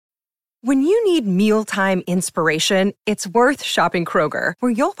When you need mealtime inspiration, it's worth shopping Kroger,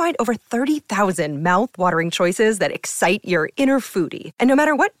 where you'll find over 30,000 mouth-watering choices that excite your inner foodie. And no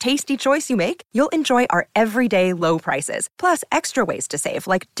matter what tasty choice you make, you'll enjoy our everyday low prices, plus extra ways to save,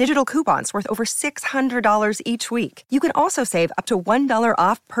 like digital coupons worth over $600 each week. You can also save up to $1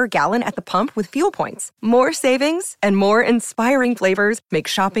 off per gallon at the pump with fuel points. More savings and more inspiring flavors make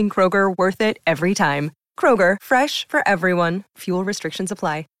shopping Kroger worth it every time. Kroger, fresh for everyone. Fuel restrictions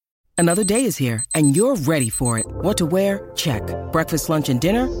apply. Another day is here, and you're ready for it. What to wear? Check. Breakfast, lunch, and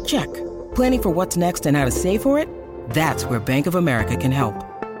dinner? Check. Planning for what's next and how to save for it? That's where Bank of America can help.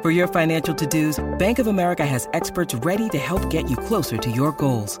 For your financial to-dos, Bank of America has experts ready to help get you closer to your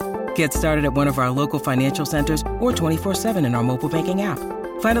goals. Get started at one of our local financial centers or 24/7 in our mobile banking app.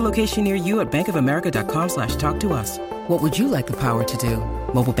 Find a location near you at bankofamerica.com/talktous. What would you like the power to do?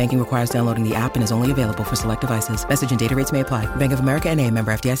 Mobile banking requires downloading the app and is only available for select devices. Message and data rates may apply. Bank of America N.A.,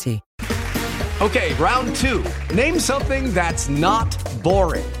 member FDIC. Okay, round two. Name something that's not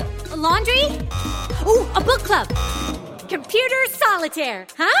boring. A laundry? Ooh, a book club. Computer solitaire,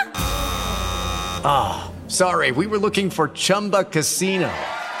 huh? Ah, sorry, we were looking for Chumba Casino.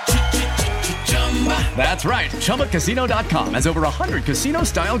 That's right, ChumbaCasino.com has over 100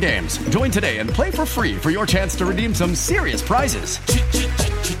 casino-style games. Join today and play for free for your chance to redeem some serious prizes.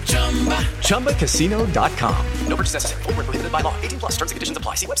 ChumbaCasino.com. No purchase necessary. Void where prohibited by law. 18 plus. Terms and conditions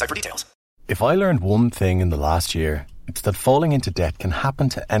apply. See website for details. If I learned one thing in the last year, it's that falling into debt can happen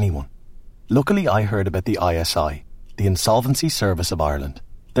to anyone. Luckily, I heard about the ISI, the Insolvency Service of Ireland.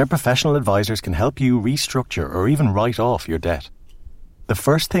 Their professional advisors can help you restructure or even write off your debt. The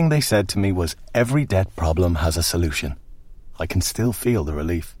first thing they said to me was, every debt problem has a solution. I can still feel the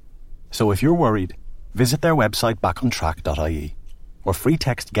relief. So if you're worried, visit their website backontrack.ie or free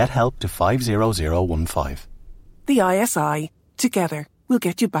text Get Help to 50015. The ISI. Together, we'll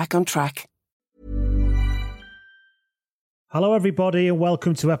get you back on track. Hello, everybody, and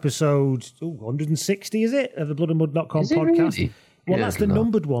welcome to episode 160, is it, of the bloodandmud.com podcast? Really? Well, Yeah, that's the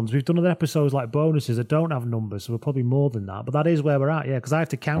numbered ones. We've done other episodes like bonuses that don't have numbers, so we're probably more than that. But that is where we're at, yeah, because I have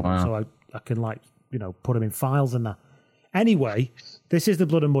to count them so I can, put them in files and that. Anyway, this is the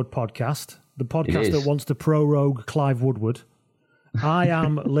Blood and Mud podcast, the podcast that wants to prorogue Clive Woodward. I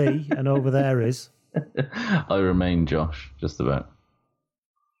am Lee, and over there is... I remain Josh, just about.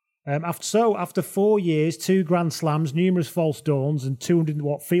 After 4 years, 2 Grand Slams, numerous false dawns, and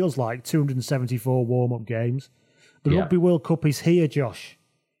 274 warm-up games, the Rugby World Cup is here, Josh,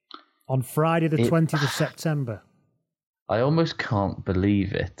 on Friday the 20th of September. I almost can't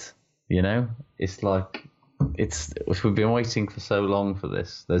believe it, you know? It's like, we've been waiting for so long for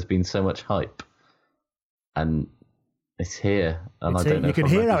this. There's been so much hype, and it's here. And I don't know. You can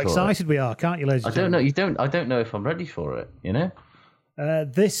hear how excited we are, can't you, ladies and gentlemen? I don't know if I'm ready for it, you know?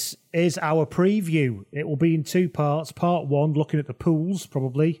 This is our preview. It will be in 2 parts. Part 1, looking at the pools,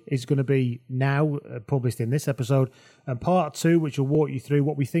 probably, is going to be now published in this episode. And part 2, which will walk you through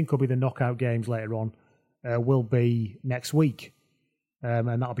what we think will be the knockout games later on, will be next week. And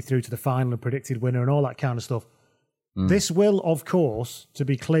that'll be through to the final and predicted winner and all that kind of stuff. This will, of course, to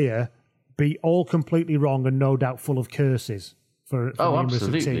be clear, be all completely wrong and no doubt full of curses for numerous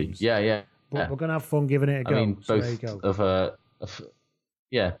of teams. Yeah. But we're going to have fun giving it a go. I mean, both there you go.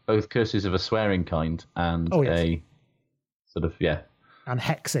 both curses of a swearing kind and a sort of, and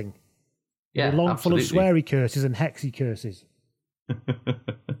hexing. Yeah, long absolutely. full of sweary curses and hexy curses.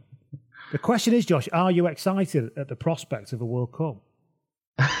 The question is, Josh, are you excited at the prospect of a World Cup?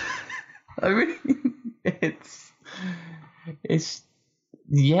 I mean, it's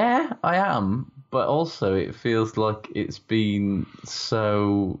yeah, I am, but also it feels like it's been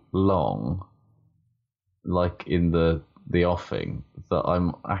so long, like in the offing, that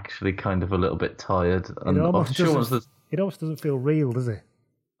I'm actually kind of a little bit tired. And it almost doesn't feel real, does it?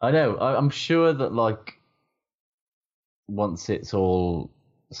 I know. I'm sure that, like, once it's all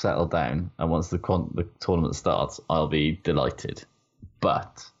settled down and once the tournament starts, I'll be delighted.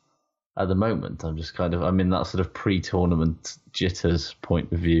 But at the moment, I'm in that sort of pre-tournament jitters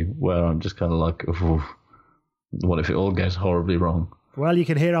point of view where I'm just kind of like, what if it all goes horribly wrong? Well, you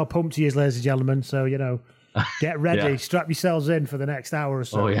can hear how pumped he is, ladies and gentlemen. So, get ready. Strap yourselves in for the next hour or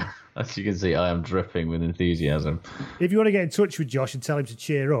so. Oh, yeah. As you can see, I am dripping with enthusiasm. If you want to get in touch with Josh and tell him to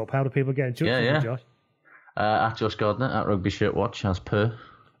cheer up, how do people get in touch with you, Josh? At Josh Gardner, at Rugby Shirt Watch, as per.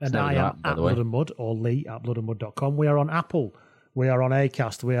 And I am at Blood and Mud, or Lee at bloodandmud.com. We are on Apple. We are on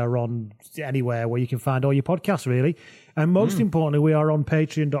Acast. We are on anywhere where you can find all your podcasts, really. And most importantly, we are on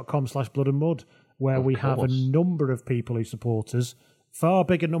patreon.com/bloodandmud, where we have a number of people who support us. Far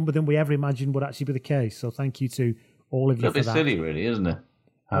bigger number than we ever imagined would actually be the case. So thank you to all of you for that. It's a bit silly, really, isn't it?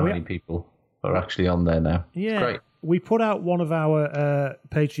 how many people are actually on there now. Yeah. It's great. We put out one of our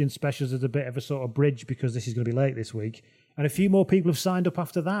Patreon specials as a bit of a sort of bridge because this is going to be late this week. And a few more people have signed up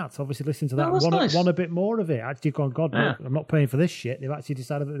after that. Obviously, listening to that, want a bit more of it. Actually, gone, God, look, I'm not paying for this shit. They've actually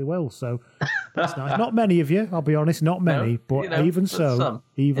decided that they will. So that's nice. Not many of you, I'll be honest, not many, but even so.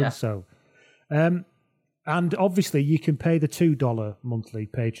 And obviously, you can pay the $2 monthly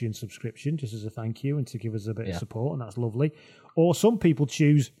Patreon subscription just as a thank you and to give us a bit of support, and that's lovely. Or some people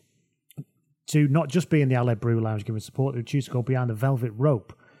choose to not just be in the Aled Brew Lounge giving support, they choose to go behind the velvet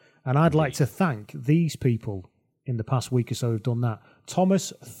rope. And I'd like to thank these people in the past week or so who've done that.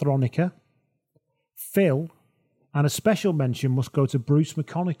 Thomas Thronica, Phil, and a special mention must go to Bruce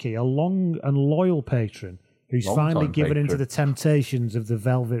McConaughey, a long and loyal patron who's finally given into the temptations of the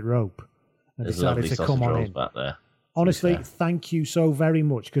velvet rope and decided to come on in. Back there. Honestly, thank you so very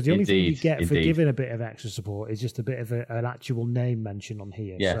much, because the only thing you get for giving a bit of extra support is just a bit of an actual name mention on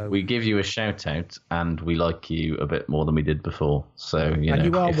here. Yeah, so, we give you a shout out, and we like you a bit more than we did before. So you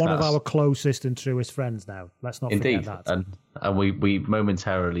are one of our closest and truest friends now. Let's not forget that. And we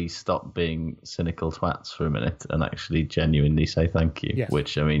momentarily stop being cynical twats for a minute and actually genuinely say thank you. Yes.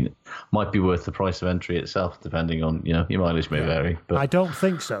 Which, I mean, might be worth the price of entry itself, depending on your mileage may vary. But I don't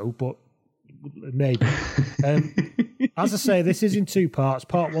think so, but maybe. As I say, this is in two parts.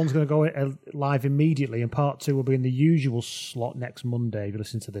 Part one's going to go live immediately, and part two will be in the usual slot next Monday. If you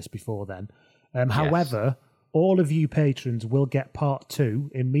listen to this before then. However, all of you patrons will get part two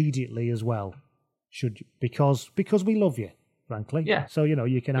immediately as well. Because we love you, frankly. Yeah. So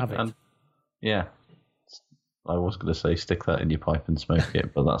you can have it. Yeah. I was going to say stick that in your pipe and smoke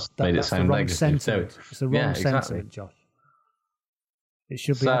it, but that's made it sound negative. It's the wrong sentiment, Josh. It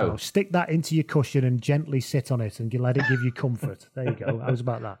should be, stick that into your cushion and gently sit on it and let it give you comfort. There you go. How's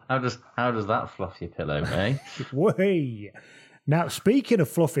about that? How does that fluff your pillow, eh? Way. Now, speaking of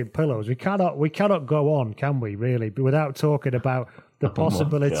fluffing pillows, we cannot go on, can we, really, without talking about the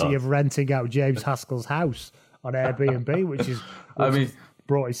possibility of renting out James Haskell's house on Airbnb, which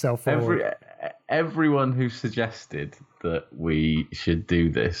brought itself forward. Everyone who suggested that we should do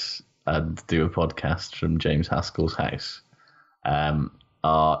this and do a podcast from James Haskell's house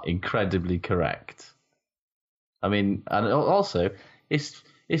are incredibly correct. I mean, and also it's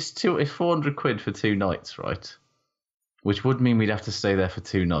 400 quid for 2 nights, right? Which would mean we'd have to stay there for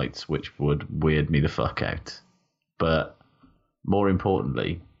 2 nights, which would weird me the fuck out. But more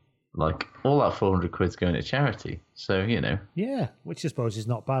importantly, like, all that 400 quid's going to charity, so Yeah, which I suppose is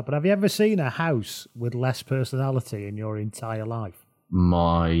not bad. But have you ever seen a house with less personality in your entire life?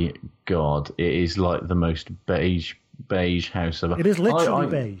 My God, it is like the most beige house ever. It is literally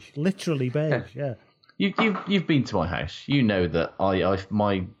beige. Literally beige, yeah. You've been to my house. You know that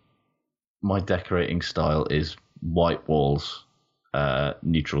my decorating style is white walls,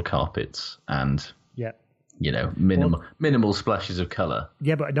 neutral carpets, and minimal splashes of colour.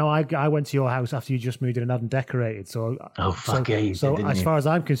 Yeah, but no, I went to your house after you just moved in and hadn't decorated. So as far as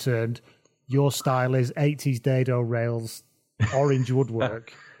I'm concerned, your style is 80s dado rails, orange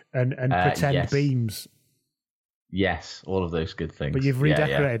woodwork, and pretend beams. Yes, all of those good things. But you've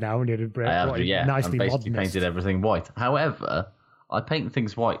redecorated now, and you've nicely basically painted everything white. However, I paint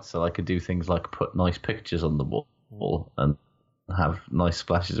things white so I could do things like put nice pictures on the wall and have nice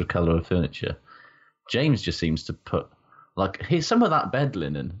splashes of colour of furniture. James just seems to put some of that bed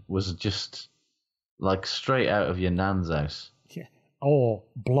linen was just like straight out of your nan's house. Yeah, or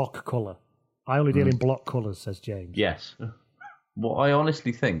block colour. I only deal in block colours, says James. Yes. What I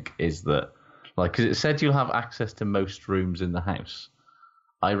honestly think is that, because it said you'll have access to most rooms in the house.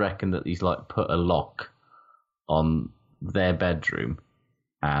 I reckon that he's put a lock on their bedroom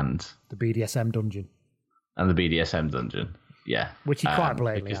and the BDSM dungeon. Yeah, which he quite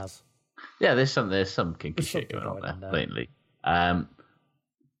blatantly has. Yeah, there's some kinky shit going on there, blatantly.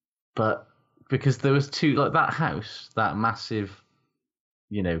 But because there was two, that house, that massive,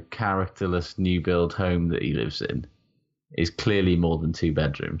 characterless new build home that he lives in, is clearly more than 2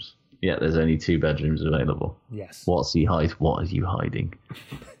 bedrooms. Yeah, there's only 2 bedrooms available. Yes. What's he hide? What are you hiding?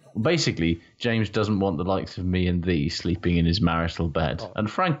 Basically, James doesn't want the likes of me and thee sleeping in his marital bed, and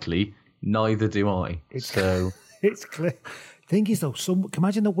frankly, neither do I. It's clear. Thing is, though,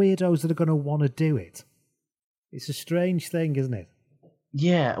 imagine the weirdos that are going to want to do it. It's a strange thing, isn't it?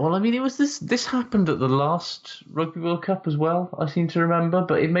 Yeah. Well, I mean, it was this happened at the last Rugby World Cup as well. I seem to remember,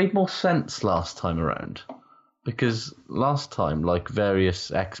 but it made more sense last time around. Because last time,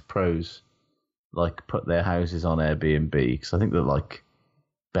 various ex-pros, put their houses on Airbnb. Because I think that,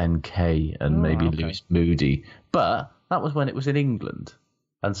 Ben Kay and maybe Lewis Moody. But that was when it was in England.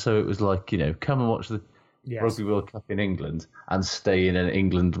 And so it was come and watch Rugby World Cup in England and stay in an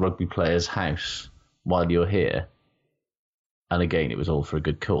England rugby player's house while you're here. And again, it was all for a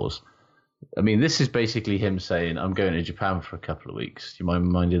good cause. I mean, this is basically him saying, I'm going to Japan for a couple of weeks. Do you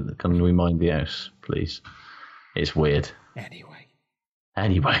mind can we mind the house, please? It's weird. Anyway.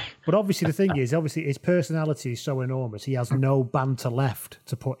 But obviously the thing is, his personality is so enormous, he has no banter left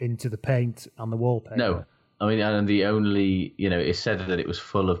to put into the paint and the wallpaper. No. I mean, and the only, it said that it was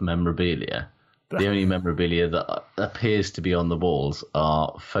full of memorabilia. The only memorabilia that appears to be on the walls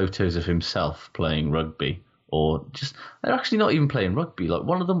are photos of himself playing rugby. Or just, they're actually not even playing rugby. Like,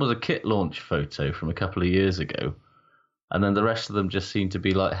 one of them was a kit launch photo from a couple of years ago. And then the rest of them just seem to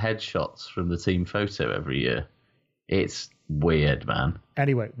be like headshots from the team photo every year. It's weird, man.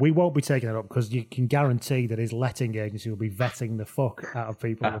 Anyway, we won't be taking it up because you can guarantee that his letting agency will be vetting the fuck out of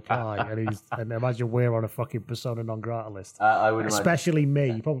people who apply. and imagine we're on a fucking persona non grata list. I would especially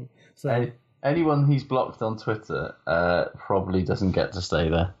me. Probably, so. Anyone he's blocked on Twitter probably doesn't get to stay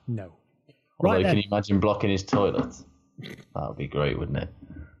there. No. Although, can you imagine blocking his toilet? That would be great, wouldn't it?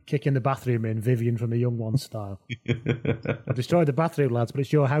 Kicking the bathroom in, Vivian from the Young Ones style. I destroyed the bathroom, lads, but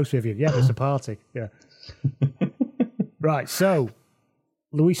it's your house, Vivian. Yeah, it's a party. Yeah. Right, so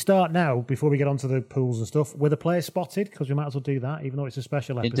we start now, before we get onto the pools and stuff, with a player spotted, because we might as well do that, even though it's a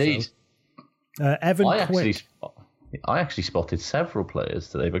special episode. Indeed. Evan Quick. I actually spotted several players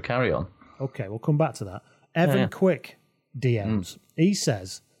today, but carry on. Okay, we'll come back to that. Evan Quick DMs. He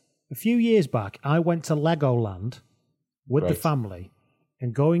says, a few years back, I went to Legoland with the family,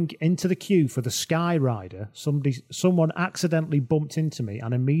 and going into the queue for the Sky Rider, someone accidentally bumped into me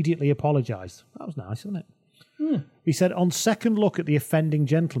and immediately apologised. That was nice, wasn't it? He said, on second look at the offending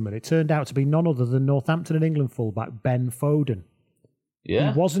gentleman, it turned out to be none other than Northampton and England fullback Ben Foden.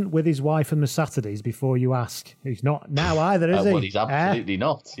 Yeah. He wasn't with his wife on the Saturdays before you ask. He's not now either, is he? Well, he's absolutely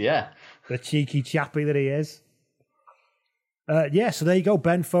not, yeah. The cheeky chappy that he is. So there you go,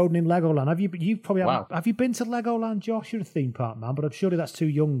 Ben Foden in Legoland. Have you been to Legoland, Josh? You're a theme park man, but I'm sure that's too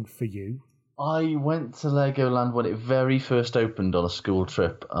young for you. I went to Legoland when it very first opened on a school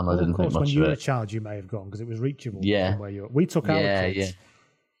trip, and I didn't think much of it. When you were a child, you may have gone because it was reachable. Yeah, from where you were. We took our kids,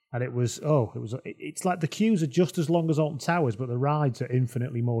 and it's like the queues are just as long as Alton Towers, but the rides are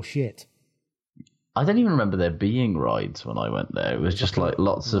infinitely more shit. I don't even remember there being rides when I went there. It was just like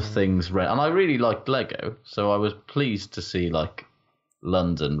lots of things, and I really liked Lego, so I was pleased to see like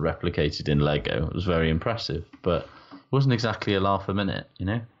London replicated in Lego. It was very impressive, but it wasn't exactly a laugh a minute,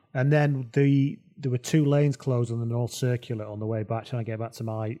 And then there were 2 lanes closed on the North Circular on the way back, trying to get back to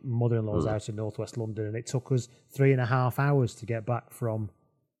my mother-in-law's house in northwest London, and it took us 3.5 hours to get back from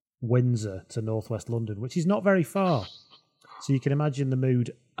Windsor to northwest London, which is not very far. So you can imagine the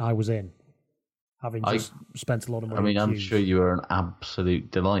mood I was in, having just spent a lot of money. I mean, I'm sure you were an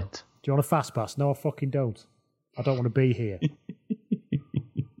absolute delight. Do you want a fast pass? No, I fucking don't. I don't want to be here.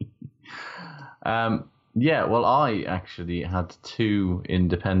 Yeah, well, I actually had 2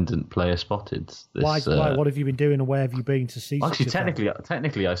 independent player spotted. Why? What have you been doing, and where have you been to see? Actually,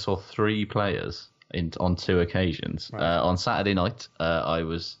 technically, I saw 3 players on 2 occasions. Right. On Saturday night, I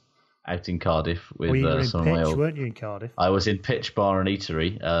was out in Cardiff with some of my old. Weren't you in Cardiff? I was in Pitch Bar and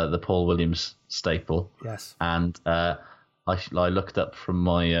Eatery, the Paul Williams staple. Yes. And I looked up from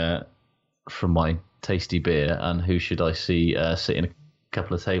my tasty beer, and who should I see sitting a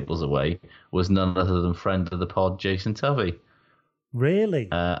couple of tables away was none other than friend of the pod, Jason Tovey. Really?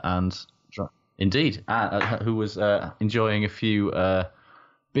 Indeed, who was enjoying a few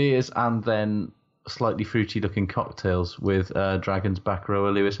beers and then slightly fruity-looking cocktails with Dragon's back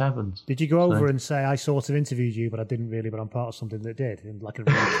rower Lewis Evans. Did you go over and say, I sort of interviewed you, but I didn't really, but I'm part of something that did, in like a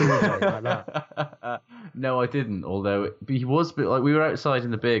really cool way like that? No, I didn't, although he was, but like we were outside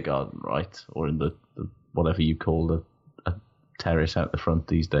in the beer garden, right? Or in the whatever you call a terrace out the front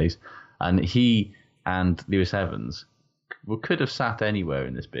these days. And he and Lewis Evans could have sat anywhere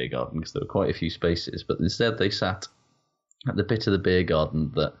in this beer garden because there were quite a few spaces, but instead they sat at the bit of the beer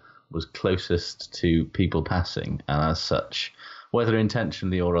garden that was closest to people passing, and as such, whether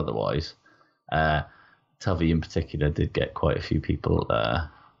intentionally or otherwise, Tovey in particular did get quite a few people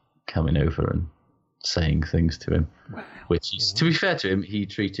coming over and saying things to him, which, to be fair to him, he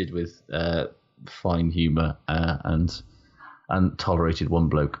treated with fine humour and tolerated one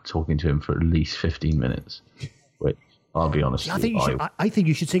bloke talking to him for at least 15 minutes, which I'll be honest with you. I think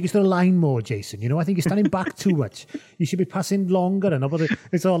you should take us to the line more, Jason. I think you're standing back too much. You should be passing longer and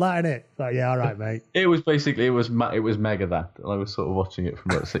it's all that, isn't it? Like, yeah, all right, mate. It was mega that. And I was sort of watching it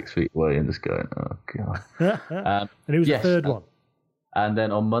from about 6 feet away and just going, oh, God. And it was the third one. And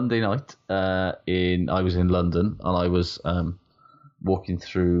then on Monday night, I was in London and I was walking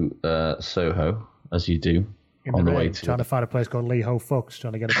through Soho as you do In on the way rain, to trying to find a place called Lee Ho Fucks,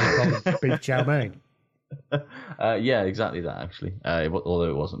 trying to get a big beef chow mein. Yeah, exactly that, actually, although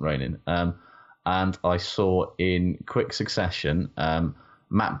it wasn't raining. And I saw in quick succession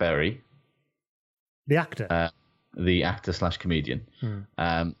Matt Berry, The actor. the actor/comedian.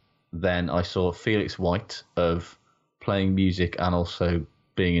 Then I saw Felix White of playing music and also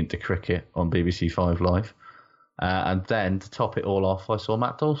being into cricket on BBC 5 Live. And then to top it all off, I saw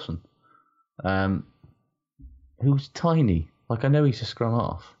Matt Dawson, who's tiny. Like, I know he's just grown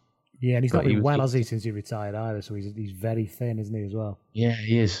off. Yeah, and he's not been well, has he, since he retired either, so he's very thin, isn't he, as well? Yeah,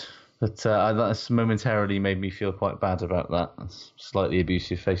 he is. But that's momentarily made me feel quite bad about that. That's a slightly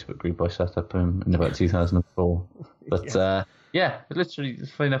abusive Facebook group I set up in about 2004. But yeah, literally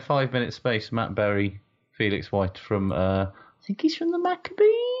in a 5-minute space, Matt Berry, Felix White from, I think he's from the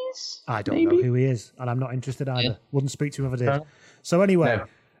Maccabees? I don't know who he is, and I'm not interested either. Yeah. Wouldn't speak to him if I did. So anyway,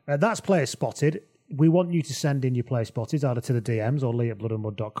 that's Player Spotted. We want you to send in your Player Spotted either to the DMs or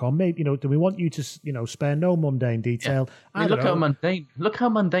lee@bloodandmud.com. Maybe, do we want you to, spare no mundane detail? Yeah. Look how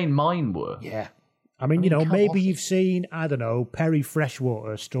mundane mine were. Yeah. I mean, maybe you've seen, I don't know, Perry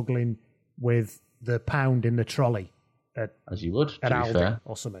Freshwater struggling with the pound in the trolley. As you would, at Aldi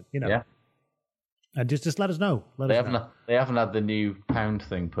or something, Yeah. And just let us know. They haven't had the new pound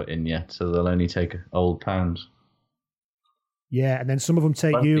thing put in yet, so they'll only take old pounds. Yeah, and then some of them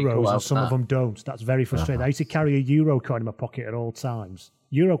take euros and some of them don't. That's very frustrating. I used to carry a euro coin in my pocket at all times.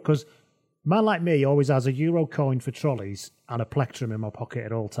 Because a man like me always has a euro coin for trolleys and a plectrum in my pocket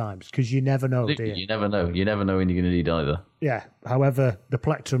at all times, because you never know, do you? You never know. You never know when you're going to need either. Yeah. However, the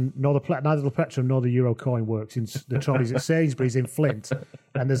plectrum, neither the plectrum nor the euro coin works in the trolleys at Sainsbury's in Flint,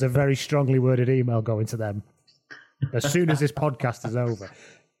 and there's a very strongly worded email going to them as soon as this podcast is over.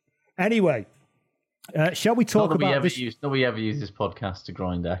 Anyway. Shall we talk about this? Not we ever use this podcast to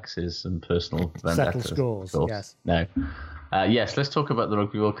grind axes and personal vendettas. Settle scores, yes. No. Yes, let's talk about the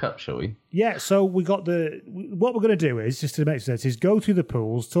Rugby World Cup, shall we? Yeah, so we got what we're going to do is, just to make sense, is go through the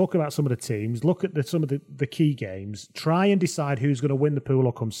pools, talk about some of the teams, look at some of the key games, try and decide who's going to win the pool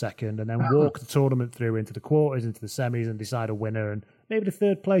or come second, and then walk the tournament through into the quarters, into the semis, and decide a winner, and maybe the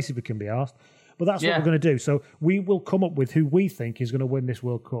third place if we can be asked. But that's what we're going to do. So we will come up with who we think is going to win this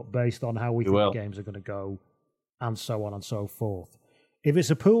World Cup based on how we think the games are going to go, and so on and so forth. If it's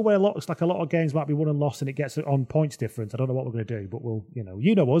a pool where it looks like a lot of games might be won and lost and it gets on points difference, I don't know what we're going to do. But we'll,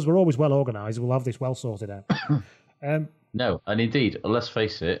 us, we're always well organised. We'll have this well sorted out. No, and indeed, let's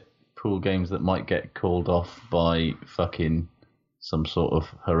face it, pool games that might get called off by fucking some sort of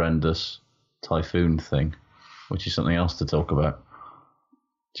horrendous typhoon thing, which is something else to talk about.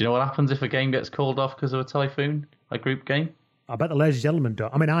 Do you know what happens if a game gets called off because of a typhoon, a group game? I bet the ladies and gentlemen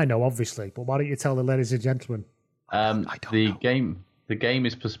don't. I mean, I know, obviously, but why don't you tell the ladies and gentlemen? The game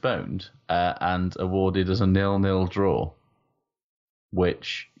is postponed and awarded as a 0-0 draw,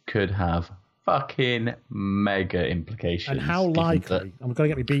 which could have fucking mega implications. And how likely? I'm going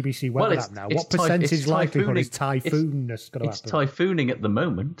to get my BBC weather app now. What percentage likelihood is typhoonness going to happen? It's typhooning at the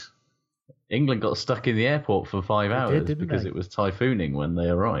moment. England got stuck in the airport for 5 hours because it was typhooning when they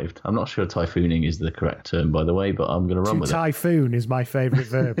arrived. I'm not sure typhooning is the correct term, by the way, but I'm going to run with it. Typhoon is my favourite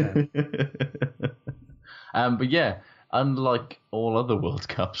verb now. But yeah, unlike all other World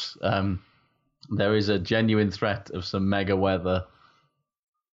Cups, there is a genuine threat of some mega weather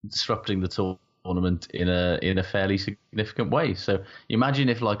disrupting the tournament in a fairly significant way. So imagine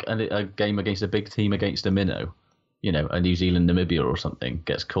if like a game against a big team against a minnow, a New Zealand, Namibia or something,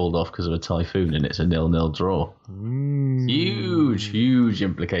 gets called off because of a typhoon and it's a 0-0 draw. Huge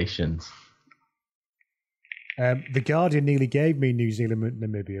implications. The Guardian nearly gave me New Zealand and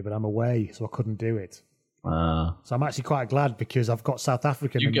Namibia, but I'm away, so I couldn't do it. So I'm actually quite glad because I've got South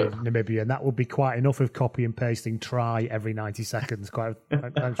Africa and Namibia, and that would be quite enough of copy and pasting try every 90 seconds.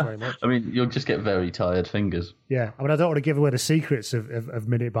 Thanks very much. I mean, you'll just get very tired fingers. Yeah, I mean, I don't want to give away the secrets of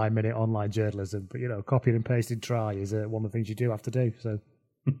minute by minute online journalism, but copying and pasting try is one of the things you do have to do. So,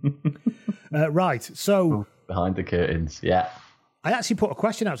 right, so behind the curtains, yeah. I actually put a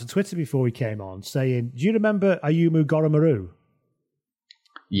question out to Twitter before we came on, saying, "Do you remember Ayumu Goromaru?"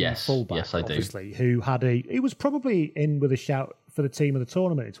 Yes, fullback, yes, I do. Obviously, he was probably in with a shout for the team of the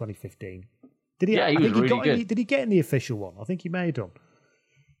tournament in 2015. Did he? Yeah, he was really good. Did he get in the official one? I think he may have done.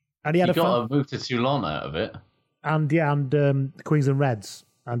 And he got a move to Toulon out of it. And the Queensland Reds,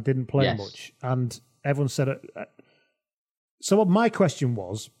 and didn't play much. And everyone said it. So what my question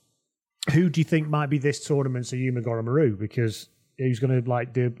was, who do you think might be this tournament's Ayumu Goromaru? Because he's going to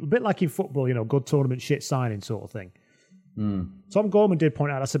do a bit like in football, good tournament shit signing sort of thing. Tom Gorman did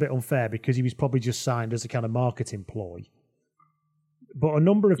point out that's a bit unfair because he was probably just signed as a kind of marketing ploy. But a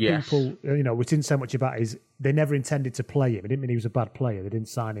number of Yes. people, which didn't say much about is they never intended to play him. It didn't mean he was a bad player. They didn't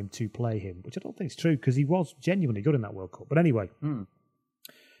sign him to play him, which I don't think is true because he was genuinely good in that World Cup. But anyway,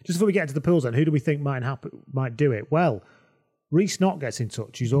 just before we get into the pools then, who do we think might do it? Well, Reece Knott gets in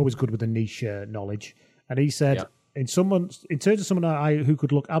touch. He's always good with the niche knowledge. And he said, in terms of someone who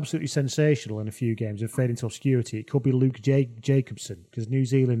could look absolutely sensational in a few games and fade into obscurity, it could be Luke Jacobson because New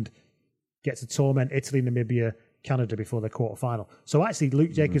Zealand gets to torment Italy, Namibia, Canada before their quarter-final. So actually,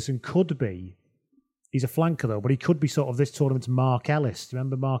 Luke Jacobson could be, he's a flanker though, but he could be sort of this tournament's Mark Ellis. Do you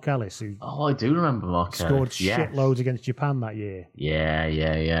remember Mark Ellis? Who I do remember Mark scored Ellis. shitloads against Japan that year.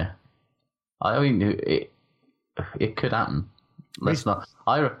 Yeah. I mean, it could happen. Let's not.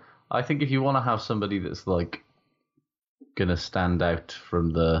 I think if you want to have somebody that's like gonna stand out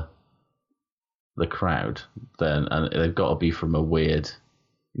from the crowd, then and they've got to be from a weird.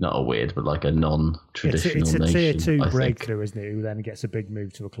 Not a weird, but like a non-traditional nation. It's a tier 2 I breakthrough, think. isn't it? Who then gets a big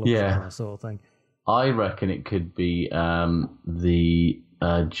move to a club, that sort of thing. I reckon it could be the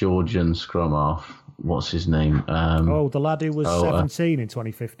Georgian scrum half. What's his name? The lad who was 17 in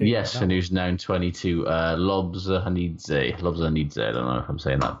 2015. Yes, and who's now 22. Lobza Hanidze. I don't know if I'm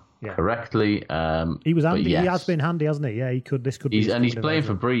saying that correctly. He was handy. He has been handy, hasn't he? Yeah, he could. This could be. He's playing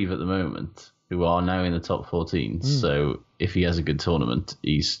for Brive at the moment, who are now in the top 14. So if he has a good tournament,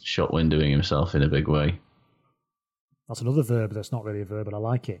 he's shot windowing himself in a big way. That's another verb that's not really a verb, but I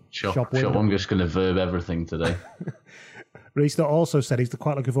like it. I'm just going to verb everything today. Reece also said he's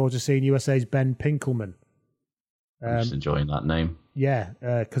quite looking forward to seeing USA's Ben Pinkelman. I'm just enjoying that name. Yeah,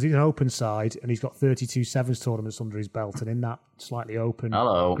 because he's an open side and he's got 32 sevens tournaments under his belt, and in that slightly open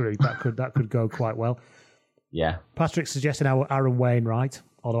group, that could go quite well. Yeah. Patrick's suggesting Aaron Wainwright,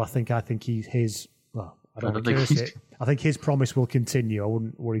 although I think his. Well, I don't want to curse it. I think his promise will continue. I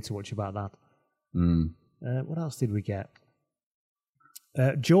wouldn't worry too much about that. What else did we get?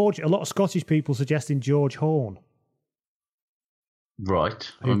 George. A lot of Scottish people suggesting George Horn.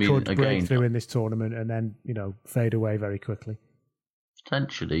 Right. Who could break through in this tournament and then, fade away very quickly.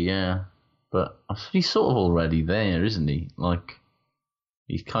 Potentially, yeah. But he's sort of already there, isn't he? Like,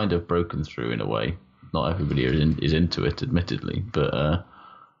 he's kind of broken through in a way. Not everybody is into it, admittedly. But,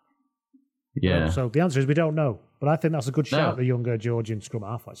 yeah. So the answer is we don't know. But I think that's a good shout, the younger Georgian scrum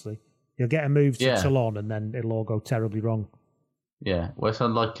half, actually. He'll get a move to Toulon and then it'll all go terribly wrong. Yeah. Well, it's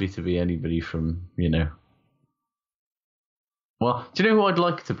unlikely to be anybody from, Well, do you know who I'd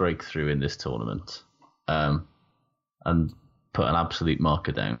like to break through in this tournament and put an absolute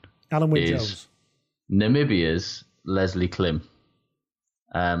marker down? Alan Wynne-Jones. Namibia's Leslie Klim,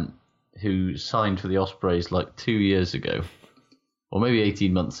 who signed for the Ospreys like 2 years ago, or maybe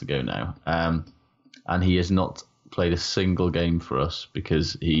 18 months ago now, and he has not played a single game for us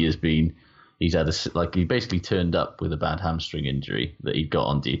because he basically turned up with a bad hamstring injury that he'd got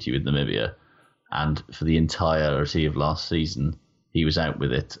on duty with Namibia. And for the entirety of last season, he was out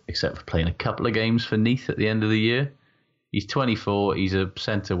with it, except for playing a couple of games for Neath at the end of the year. He's 24. He's a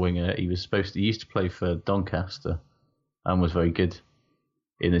centre winger. He used to play for Doncaster and was very good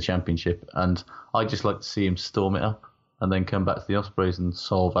in the Championship. And I'd just like to see him storm it up and then come back to the Ospreys and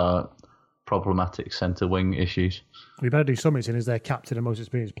solve our problematic centre wing issues. We better do something since their captain and most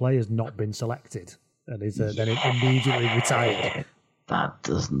experienced player has not been selected and is then immediately retired. That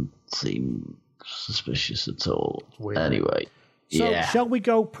doesn't seem suspicious at all. Anyway, so shall we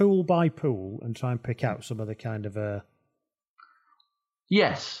go pool by pool and try and pick out some of the kind of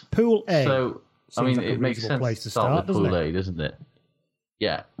yes, pool A. So I mean, it makes sense to start with pool A, doesn't it?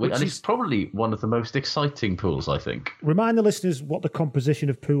 Yeah, and it's probably one of the most exciting pools, I think. Remind the listeners what the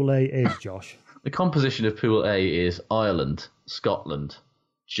composition of pool A is, Josh. The composition of pool A is Ireland, Scotland,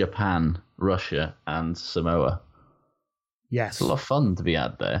 Japan, Russia, and Samoa. Yes, it's a lot of fun to be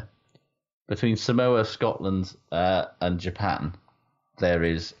had there. Between Samoa, Scotland, and Japan, there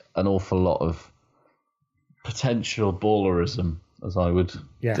is an awful lot of potential ballerism, as I would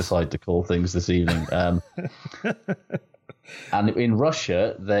decide to call things this evening. And in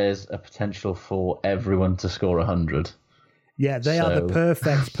Russia, there's a potential for everyone to score 100. Yeah, they are the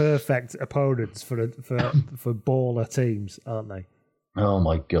perfect opponents for baller teams, aren't they? Oh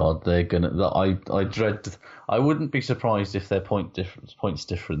my God, they're gonna. I dread. I wouldn't be surprised if their points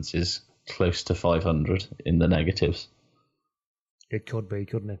difference is close to 500 in the negatives. It could be,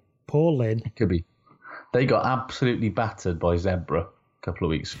 couldn't it? Poor Lynn. It could be. They got absolutely battered by Zebra a couple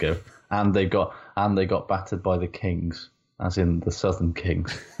of weeks ago, and they got battered by the Kings, as in the Southern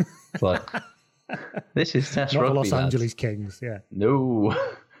Kings. It's like, this is Test Not rugby, the Los lads. Angeles Kings. Yeah. No,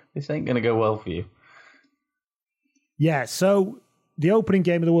 this ain't going to go well for you. Yeah. So the opening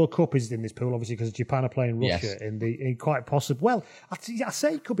game of the World Cup is in this pool, obviously, because Japan are playing Russia Yes. in quite possible. Well, I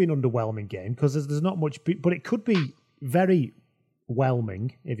say it could be an underwhelming game because there's not much, but it could be very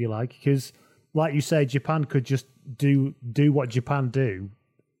whelming, if you like, because, like you say, Japan could just do what Japan do,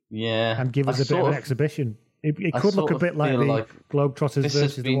 and give us a bit of an exhibition. It could look a bit like the Globetrotters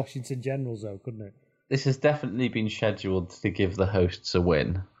versus the Washington Generals, though, couldn't it? This has definitely been scheduled to give the hosts a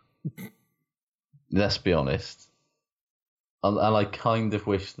win. Let's be honest. And I kind of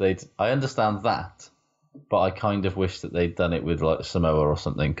wish they'd... I understand that, but I kind of wish that they'd done it with like Samoa or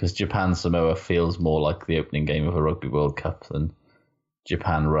something, because Japan-Samoa feels more like the opening game of a Rugby World Cup than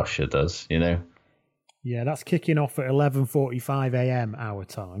Japan-Russia does, you know? Yeah, that's kicking off at 11:45 a.m. our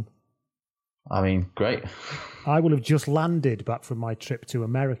time. I mean, great. I will have just landed back from my trip to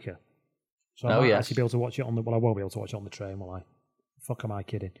America. So I might actually be able to watch it on the... Well, I won't be able to watch it on the train, will I? Fuck, am I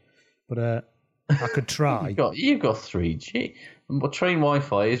kidding? But I could try. You've got 3G. But train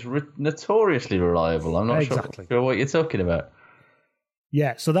Wi-Fi is notoriously reliable. I'm not sure what you're talking about.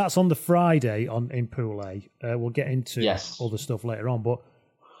 Yeah, so that's on the Friday in Pool A. We'll get into all the stuff later on. But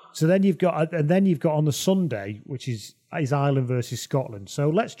so then you've got on the Sunday, which is Ireland versus Scotland. So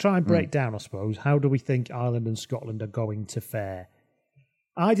let's try and break down, I suppose, how do we think Ireland and Scotland are going to fare?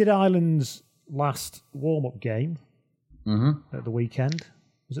 I did Ireland's last warm-up game at the weekend.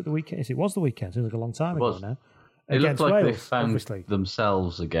 Was it the weekend? Yes, it was the weekend. It was like a long time ago now. It looked like Wales, they found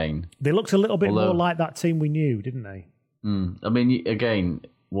themselves again. They looked a little bit more like that team we knew, didn't they? I mean, again,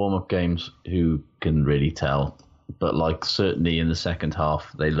 warm-up games, who can really tell? But like certainly in the second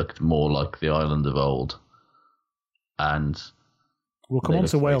half, they looked more like the Ireland of old. And we'll come on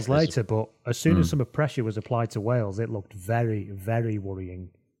to Wales later, but as soon as some pressure was applied to Wales, it looked very, very worrying.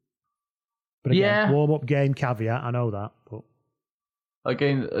 But again, warm-up game caveat, I know that. But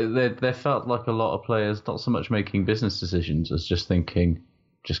again, there felt like a lot of players not so much making business decisions as just thinking,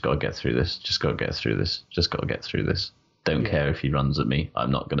 just got to get through this, just got to get through this, just got to get through this. Don't care if he runs at me,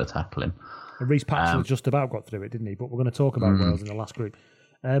 I'm not going to tackle him. And Reece Patchell just about got through it, didn't he? But we're going to talk about Wales in the last group.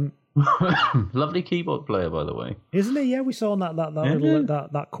 Lovely keyboard player, by the way, isn't he? Yeah, we saw on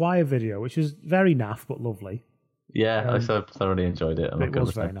that choir video, which was very naff but lovely. Yeah, I thoroughly enjoyed it. It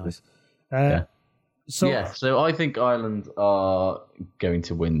was very nice. So I think Ireland are going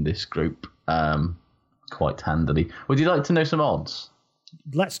to win this group quite handily. Would you like to know some odds?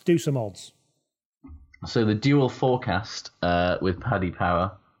 Let's do some odds. So the dual forecast with Paddy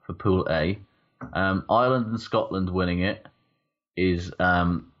Power for Pool A, Ireland and Scotland winning it is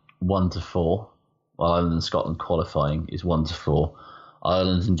 1-4. While Ireland and Scotland qualifying is 1-4.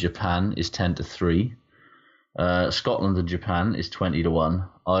 Ireland and Japan is 10-3. Scotland and Japan is 20-1.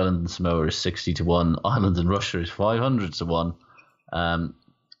 Ireland and Samoa is 60-1. Ireland and Russia is 500-1.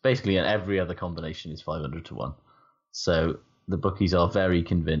 Basically, and every other combination is 500-1. So the bookies are very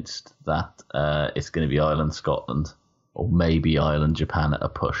convinced that it's going to be Ireland, Scotland, or maybe Ireland, Japan at a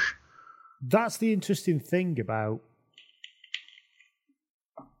push. That's the interesting thing about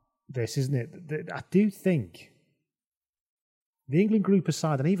this, isn't it? I do think the England group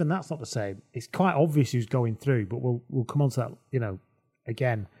aside, and even that's not the same, it's quite obvious who's going through, but we'll come on to that,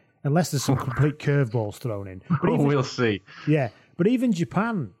 again, unless there's some complete curveballs thrown in. But we'll see. Yeah, but even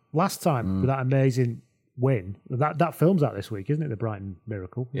Japan, last time, with that amazing win, that film's out this week, isn't it? The Brighton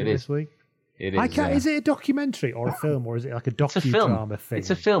Miracle. It is. This week? It is. Is it a documentary or a film, or is it like a docudrama thing? It's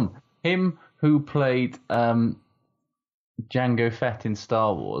a film. Him who played Jango Fett in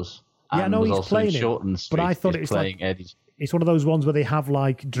Star Wars. Yeah, I know he's playing it, but I thought it was like Eddie. It's one of those ones where they have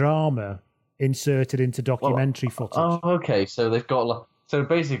like drama inserted into documentary footage. Oh, okay. So they've got so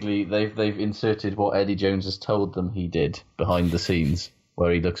basically they've inserted what Eddie Jones has told them he did behind the scenes,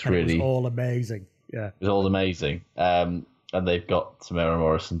 where he looks really. It was all amazing. Yeah, it was all amazing. And they've got Tamara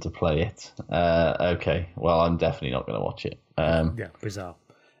Morrison to play it. Okay, well, I'm definitely not going to watch it. Yeah, bizarre.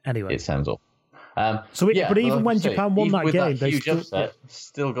 Anyway, it sounds awful. But even when Japan won that game, they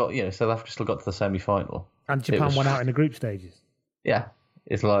still got South Africa still got to the semi-final, and Japan went out in the group stages. Yeah,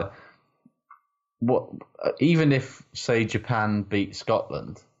 it's like what? Even if say Japan beat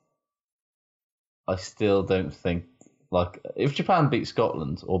Scotland, I still don't think if Japan beat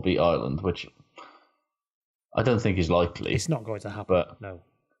Scotland or beat Ireland, which I don't think is likely. It's not going to happen. But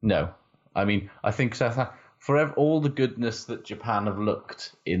no. I mean, I think for all the goodness that Japan have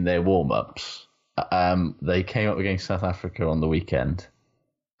looked in their warm-ups. They came up against South Africa on the weekend,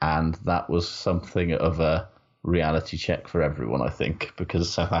 and that was something of a reality check for everyone, I think,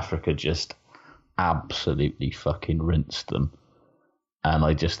 because South Africa just absolutely fucking rinsed them. And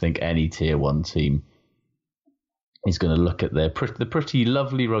I just think any Tier 1 team is going to look at the pretty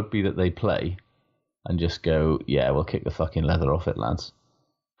lovely rugby that they play and just go, yeah, we'll kick the fucking leather off it, lads.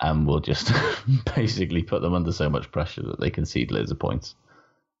 And we'll just basically put them under so much pressure that they concede loads of points.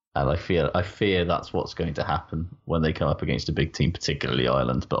 And I fear that's what's going to happen when they come up against a big team, particularly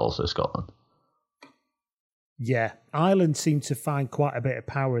Ireland, but also Scotland. Yeah, Ireland seemed to find quite a bit of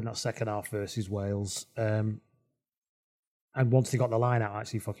power in that second half versus Wales. And once they got the line out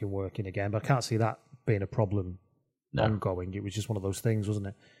actually fucking working again, but I can't see that being a problem ongoing. It was just one of those things, wasn't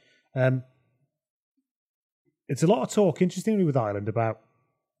it? It's a lot of talk, interestingly, with Ireland about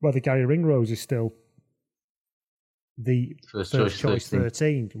whether Gary Ringrose is still the first choice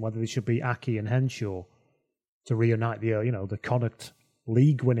 13, and whether they should be Aki and Henshaw to reunite the Connacht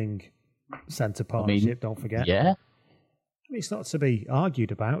league-winning centre partnership. Don't forget. Yeah. It's not to be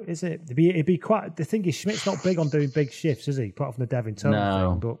argued about, is it? It'd be quite. The thing is, Schmidt's not big on doing big shifts, is he? Apart from the Devin Toner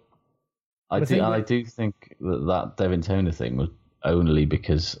thing, but I do think that Devin Toner thing was only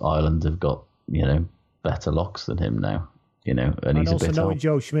because Ireland have got better locks than him now. And he's also a bit knowing old.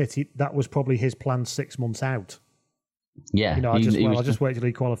 Joe Schmidt, that was probably his plan 6 months out. Yeah, I'll just wait till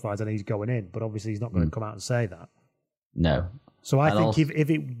he qualifies and he's going in. But obviously, he's not going to come out and say that. No. So I think if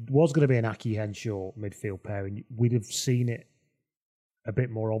it was going to be an Aki Henshaw midfield pairing, we'd have seen it a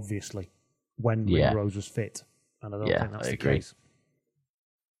bit more obviously when Ringrose was fit, and I don't think that's the case.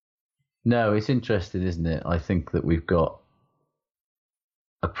 No, it's interesting, isn't it? I think that we've got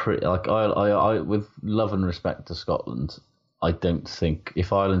a pretty I with love and respect to Scotland. I don't think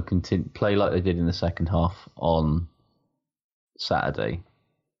if Ireland play like they did in the second half on Saturday,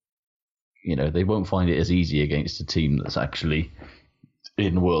 they won't find it as easy against a team that's actually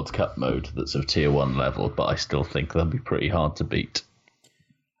in World Cup mode, that's of tier 1 level, but I still think they'll be pretty hard to beat.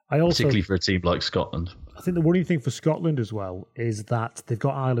 Particularly for a team like Scotland. I think the worrying thing for Scotland as well is that they've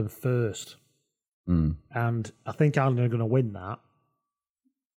got Ireland first. And I think Ireland are going to win that.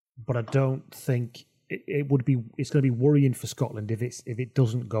 But I don't think it's going to be worrying for Scotland if it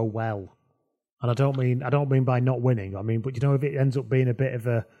doesn't go well. And I don't mean by not winning. I mean, but if it ends up being a bit of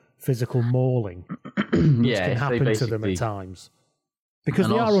a physical mauling, which can happen to them at times. Because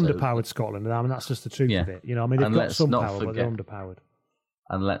they are underpowered, Scotland, and I mean that's just the truth of it. They've got some power, but they're underpowered.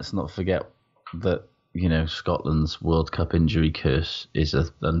 And let's not forget that Scotland's World Cup injury curse is a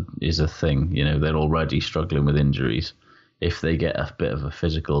thing. They're already struggling with injuries. If they get a bit of a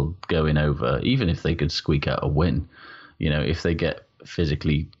physical going over, even if they could squeak out a win, if they get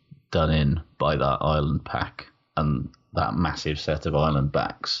physically done in by that Ireland pack and that massive set of Ireland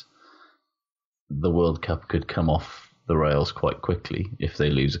backs, the World Cup could come off the rails quite quickly if they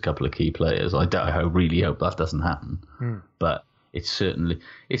lose a couple of key players. I really hope that doesn't happen. But it's certainly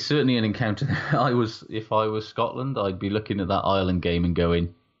an encounter. If I was Scotland, I'd be looking at that Ireland game and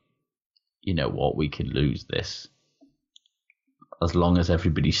going, you know what, we can lose this. As long as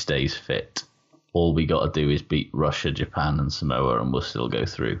everybody stays fit, all we got to do is beat Russia, Japan and Samoa and we'll still go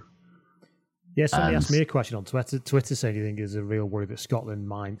through. Yeah, somebody asked me a question on Twitter. Twitter saying, do you think there's a real worry that Scotland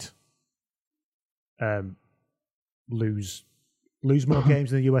might lose more games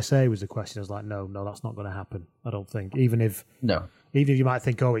than the USA was the question. I was like, no, that's not going to happen. I don't think. Even if you might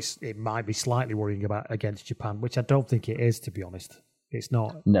think, it might be slightly worrying against Japan, which I don't think it is, to be honest. It's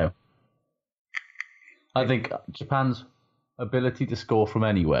not. No. I think Japan's ability to score from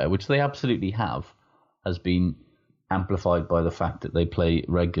anywhere, which they absolutely have, has been amplified by the fact that they play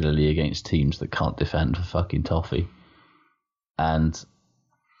regularly against teams that can't defend for fucking toffee. And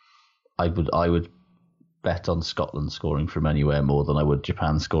I would bet on Scotland scoring from anywhere more than I would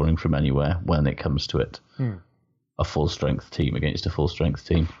Japan scoring from anywhere when it comes to it. A full-strength team against a full-strength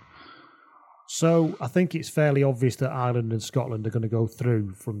team. So I think it's fairly obvious that Ireland and Scotland are going to go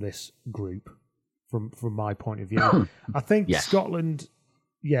through from this group, from my point of view. I think Scotland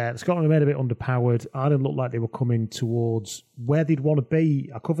made a bit underpowered. Ireland looked like they were coming towards where they'd want to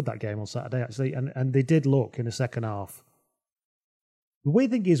be. I covered that game on Saturday, actually, and they did look in the second half. The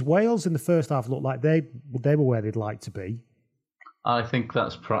weird thing is, Wales in the first half looked like they were where they'd like to be. I think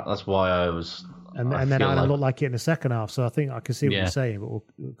that's why I was... And then Ireland looked like it in the second half, so I think I can see what you're saying, but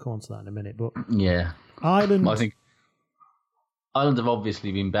we'll come on to that in a minute. But Ireland... I think Ireland have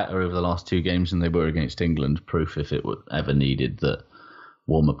obviously been better over the last two games than they were against England, proof if it were ever needed that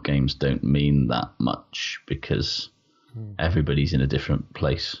warm-up games don't mean that much because everybody's in a different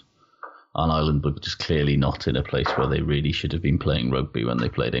place. And Ireland were just clearly not in a place where they really should have been playing rugby when they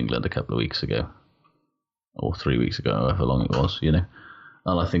played England a couple of weeks ago. Or 3 weeks ago, however long it was, And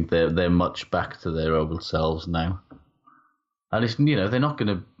I think they're much back to their old selves now. And it's they're not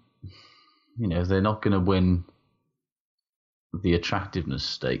going to win the attractiveness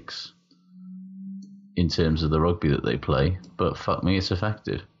stakes in terms of the rugby that they play, but fuck me, it's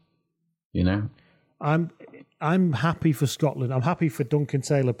effective. I'm happy for Scotland. I'm happy for Duncan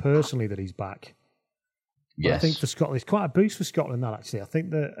Taylor personally that he's back. Yes. I think for Scotland, it's quite a boost for Scotland, that actually. I think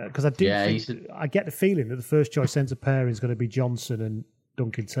that, because I I get the feeling that the first choice centre pairing is going to be Johnson and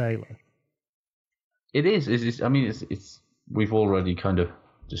Duncan Taylor. It is. I mean, it's. We've already kind of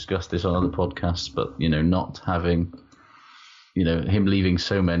discussed this on other podcasts, but, not having, him leaving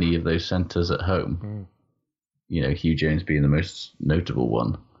so many of those centres at home, Hugh Jones being the most notable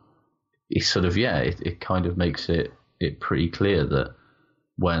one, it's sort of, it kind of makes it pretty clear that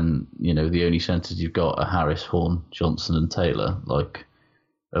when, the only centres you've got are Harris, Horne, Johnson and Taylor, like,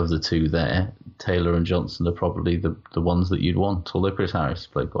 of the two there, Taylor and Johnson are probably the ones that you'd want, although Chris Harris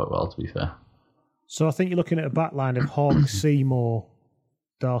played quite well, to be fair. So I think you're looking at a backline of Hogg, Seymour,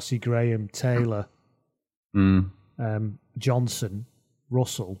 Darcy Graham, Taylor, Johnson,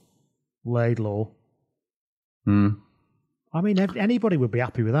 Russell, Laidlaw. I mean, anybody would be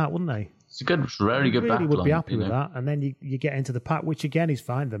happy with that, wouldn't they? It's a good, very good backline. Really would be happy with that. And then you get into the pack, which again is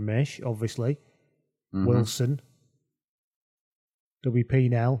fine. The Mish, obviously. Wilson. WP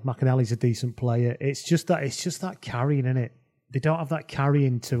Nell. McAnally's a decent player. It's just that carrying, in it. They don't have that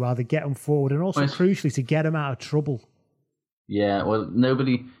carrying to either get them forward and also, crucially, to get them out of trouble. Yeah, well,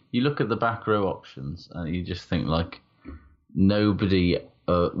 nobody... You look at the back row options and you just think, like, nobody,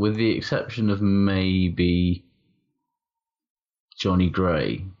 with the exception of maybe Johnny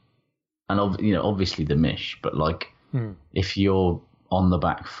Gray, and obviously the Mish, but like if you're on the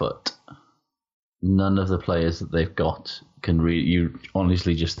back foot, none of the players that they've got can really. You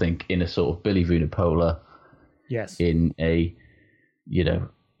honestly just think in a sort of Billy Vunipola, yes, in a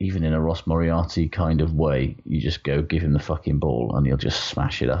even in a Ross Moriarty kind of way, you just go give him the fucking ball and he'll just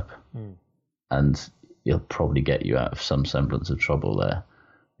smash it up, and he'll probably get you out of some semblance of trouble there.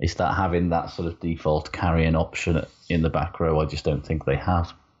 It's that having that sort of default carrying option in the back row, I just don't think they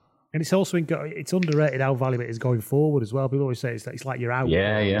have. And it's also it's underrated how valuable it is going forward as well. People always say it's like you're out.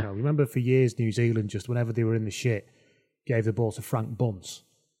 Yeah, yeah. Remember for years New Zealand, just whenever they were in the shit, gave the ball to Frank Bunce.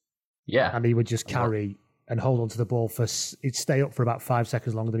 Yeah. And he would just carry and hold on to the ball he'd stay up for about 5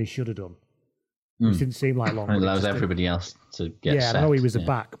 seconds longer than he should have done. It didn't seem like long. And it allows everybody else to get set. Yeah, I know he was a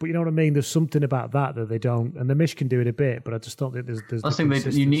back, but you know what I mean? There's something about that they don't, and the Mish can do it a bit, but I just don't think there's I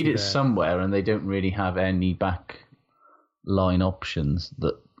think you need it somewhere, and they don't really have any back line options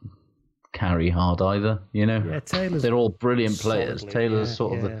that carry hard either, Yeah, they're all brilliant players. Taylor's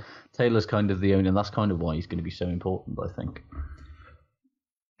Taylor's kind of the only, and that's kind of why he's going to be so important, I think.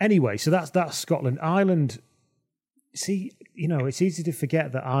 Anyway, so that's Scotland. Ireland, see, it's easy to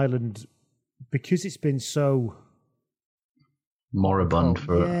forget that Ireland, because it's been so moribund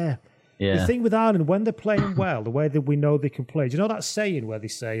for The thing with Ireland, when they're playing well, the way that we know they can play, do you know that saying where they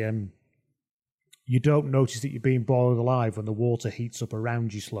say, you don't notice that you're being boiled alive when the water heats up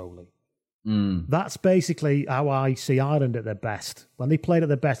around you slowly? That's basically how I see Ireland at their best. When they played at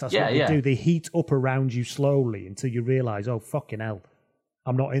their best, that's what they do. They heat up around you slowly until you realise, oh, fucking hell,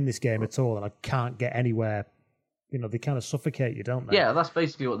 I'm not in this game at all and I can't get anywhere. They kind of suffocate you, don't they? Yeah, that's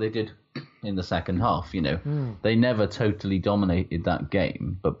basically what they did in the second half, They never totally dominated that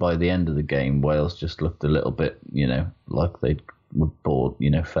game, but by the end of the game, Wales just looked a little bit, like they were bored,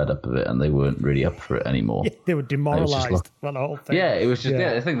 fed up of it, and they weren't really up for it anymore. Yeah, they were demoralised. The whole thing. Yeah, it was just,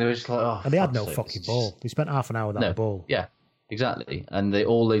 I think they were just like, oh, and they had no fucking ball. They spent half an hour with that ball. Yeah, exactly. And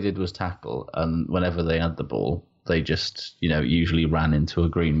all they did was tackle, and whenever they had the ball, they just, usually ran into a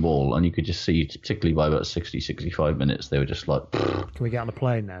green wall, and you could just see, particularly by about 60, 65 minutes, they were just like, can we get on the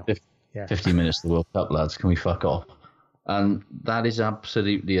plane now? 50 minutes of the World Cup, lads, can we fuck off? And that is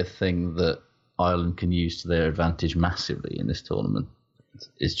absolutely a thing that Ireland can use to their advantage massively in this tournament.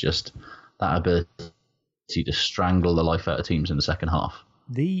 It's just that ability to strangle the life out of teams in the second half.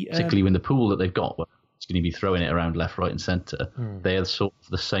 Particularly when the pool that they've got, where it's going to be throwing it around left, right and centre, they're sort of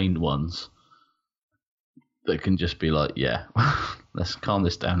the sane ones that can just be like, yeah, let's calm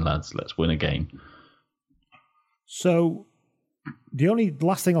this down, lads. Let's win a game. So the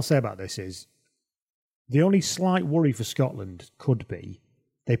last thing I'll say about this is the only slight worry for Scotland could be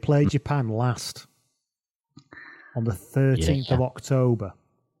they play Japan last on the 13th of October.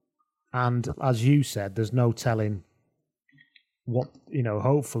 And as you said, there's no telling what,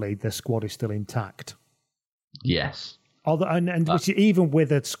 hopefully the squad is still intact. Yes. And which, even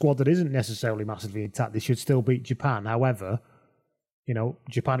with a squad that isn't necessarily massively intact, they should still beat Japan. However,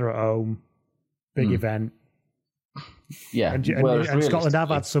 Japan are at home, big event. Yeah, and Scotland have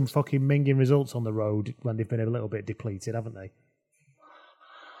had some fucking minging results on the road when they've been a little bit depleted, haven't they?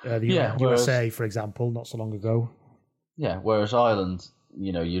 The USA, for example, not so long ago. Yeah, whereas Ireland,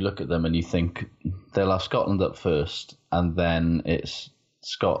 you look at them and you think they'll have Scotland up first, and then it's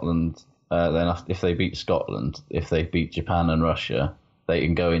Scotland then if they beat Scotland, if they beat Japan and Russia, they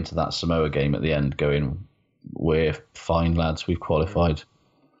can go into that Samoa game at the end going, we're fine, lads, we've qualified.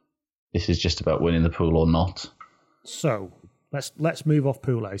 This is just about winning the pool or not. So let's move off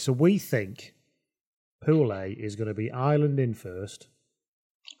Pool A. So we think Pool A is going to be Ireland in first.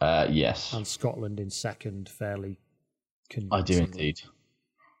 Yes. And Scotland in second, fairly convincingly. I do indeed.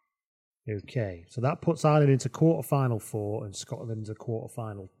 Okay, so that puts Ireland into quarter-final 4 and Scotland into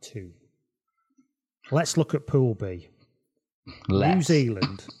quarter-final 2. Let's look at Pool B. New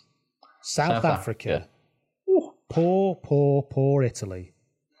Zealand, South Africa. Poor Italy.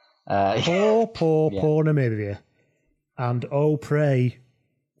 Poor Namibia. And pray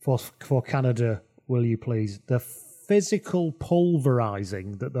for Canada, will you please? The physical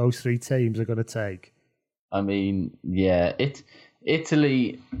pulverising that those three teams are going to take. I mean, yeah,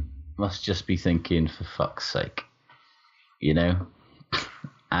 Italy must just be thinking, for fuck's sake, you know?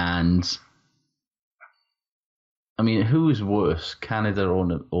 And, I mean, who is worse, Canada or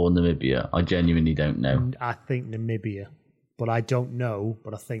Namibia? I genuinely don't know. I think Namibia. But I don't know,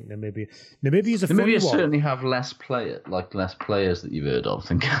 but I think Namibia. Namibia's a funny one. certainly have less players that you've heard of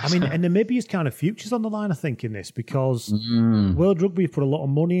than Canada. I mean, and Namibia's kind of future's on the line, I think, in this, because World Rugby have put a lot of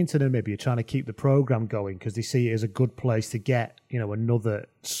money into Namibia trying to keep the programme going because they see it as a good place to get, another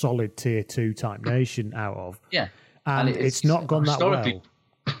solid Tier 2 type nation out of. Yeah. And it's not gone that well.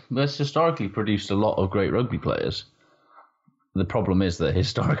 It's historically produced a lot of great rugby players. The problem is that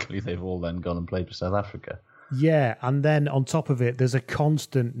historically they've all then gone and played for South Africa. Yeah, and then on top of it, there's a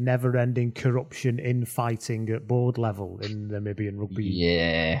constant, never-ending corruption infighting at board level in Namibian rugby.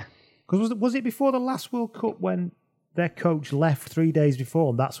 Yeah. Because was it before the last World Cup when their coach left 3 days before,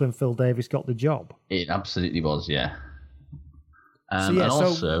 and that's when Phil Davis got the job? It absolutely was, yeah. And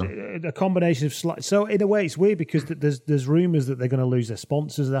also, a combination of so in a way it's weird because there's rumours that they're going to lose their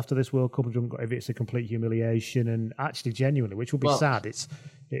sponsors after this World Cup if it's a complete humiliation, and actually genuinely, which will be sad.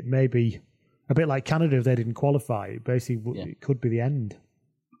 It may be a bit like Canada if they didn't qualify. It basically it could be the end.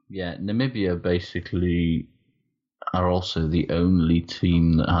 Yeah, Namibia basically are also the only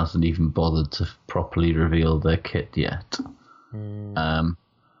team that hasn't even bothered to properly reveal their kit yet.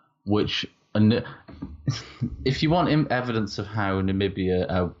 Which, if you want evidence of how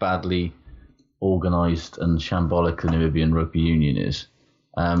badly organised and shambolic the Namibian Rugby Union is,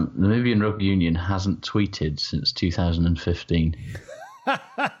 the Namibian Rugby Union hasn't tweeted since 2015.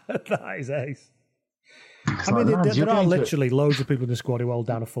 That is ace. I mean, there are literally loads of people in the squad who hold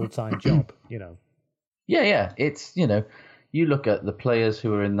down a full-time job, Yeah. It's, you look at the players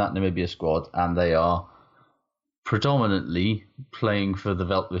who are in that Namibia squad and they are predominantly playing for the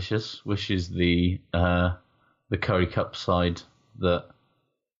Veldwishers, which is the Currie Cup side that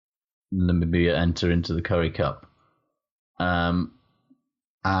Namibia enter into the Currie Cup. And,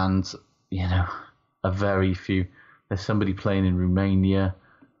 a very few... There's somebody playing in Romania.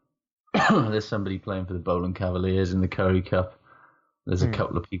 There's somebody playing for the Boland Cavaliers in the Currie Cup. There's a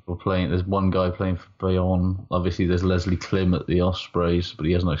couple of people playing. There's one guy playing for Bayonne. Obviously, there's Leslie Klim at the Ospreys, but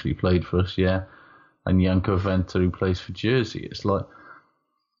he hasn't actually played for us yet. And Janko Venter, who plays for Jersey. It's like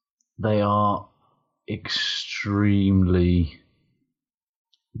they are extremely...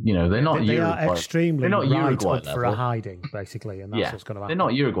 they're not they Uruguay. Are extremely they're not right Uruguay up level. for a hiding, basically, and that's what's going to happen. They're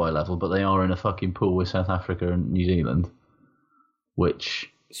not Uruguay level, but they are in a fucking pool with South Africa and New Zealand, which...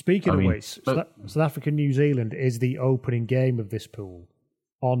 Speaking of which, South Africa and New Zealand is the opening game of this pool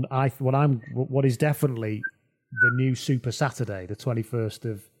on what is definitely the new Super Saturday, the 21st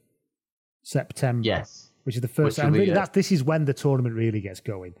of September. Yes. Which is the first. And really, this is when the tournament really gets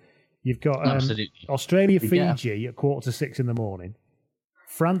going. You've got Australia, Fiji at 5:45 in the morning,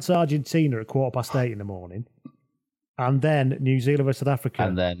 France, Argentina at 8:15 in the morning, and then New Zealand versus South Africa,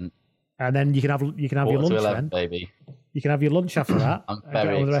 and then you can have your lunch 11, then, baby. You can have your lunch after that. I'm very and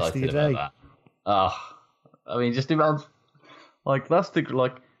get on with the rest excited of your day. about that. I mean, just imagine,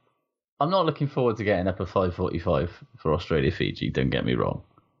 I'm not looking forward to getting up at 5:45 for Australia, Fiji. Don't get me wrong.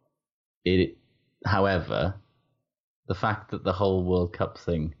 However, the fact that the whole World Cup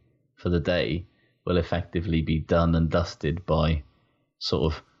thing for the day will effectively be done and dusted by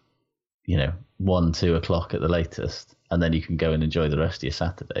sort of, 1-2 o'clock at the latest, and then you can go and enjoy the rest of your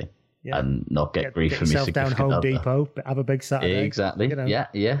Saturday. Yeah. And not get grief from your significant down Home other. Depot, but have a big Saturday. Exactly.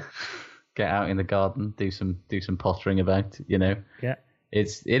 Yeah. Get out in the garden, do some pottering about. Yeah.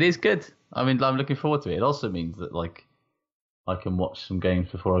 It is good. I mean, I'm looking forward to it. It also means that I can watch some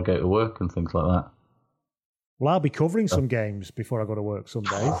games before I go to work and things like that. Well, I'll be covering some games before I go to work some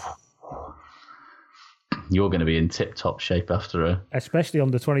days. You're going to be in tip-top shape after especially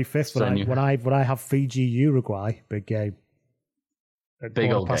on the 25th when I have Fiji Uruguay, big game. at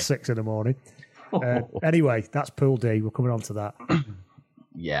Big old 6:15 in the morning. Anyway, that's Pool D. We're coming on to that.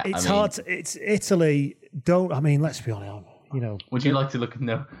 Yeah, it's hard. It's Italy. Let's be honest. Would you like to look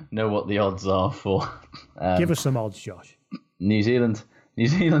and know what the odds are for? Give us some odds, Josh. New Zealand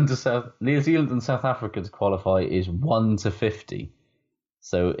and South Africa to qualify is 1-50.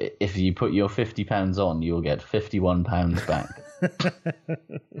 So if you put your £50 on, you'll get £51 back.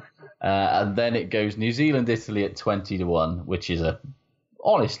 And then it goes New Zealand, Italy at 20-1, which is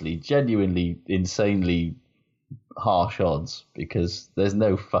honestly, genuinely, insanely harsh odds because there's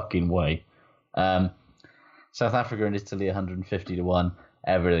no fucking way. South Africa and Italy 150-1.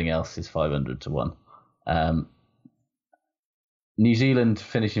 Everything else is 500-1. New Zealand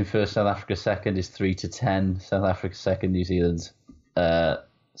finishing first, South Africa second is 3-10. South Africa second, New Zealand. South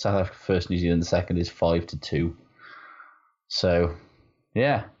Africa first, New Zealand second is 5-2. So,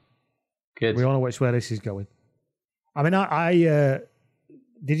 yeah, good. We all know which way this is going. I mean, I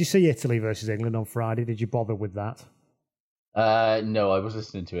did you see Italy versus England on Friday? Did you bother with that? No, I was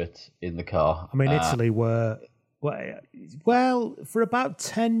listening to it in the car. I mean, Italy were well for about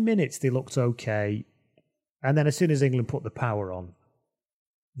 10 minutes. They looked okay, and then as soon as England put the power on,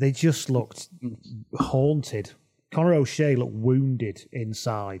 they just looked haunted. Conor O'Shea looked wounded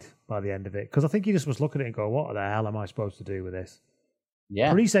inside by the end of it because I think he just was looking at it and going, "What the hell am I supposed to do with this?" Yeah,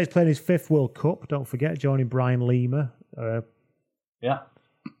 Parise's playing his 5th World Cup. Don't forget, joining Brian Lima.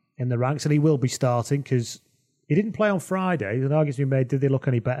 In the ranks, and he will be starting because he didn't play on Friday. The argument's been made, did they look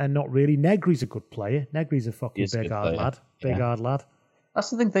any better? Not really. Negri's a good player. Negri's a fucking big, hard lad. Hard lad.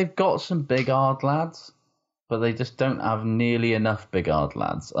 That's the thing. They've got some big, hard lads, but they just don't have nearly enough big, hard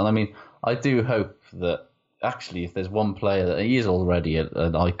lads. And I mean, I do hope that actually if there's one player that he is already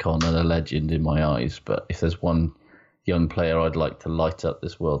an icon and a legend in my eyes, but if there's one young player I'd like to light up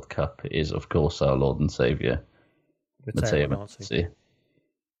this World Cup, it is, of course, our Lord and Saviour, Matteo Menzi.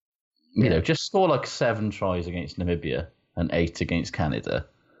 Just score like 7 tries against Namibia and 8 against Canada,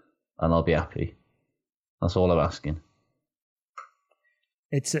 and I'll be happy. That's all I'm asking.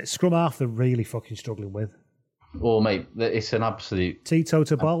 It's scrum half they're really fucking struggling with. Oh, mate, it's an absolute... Tito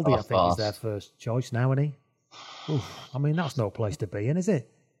Tebaldi, I think, is their first choice now, isn't he? Oof, I mean, that's no place to be in, is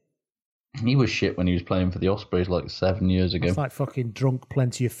it? He was shit when he was playing for the Ospreys like 7 years ago. It's like fucking drunk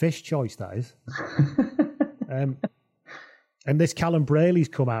plenty of fish choice, that is. And this Callum Braley's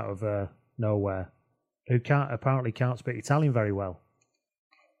come out of nowhere, who apparently can't speak Italian very well.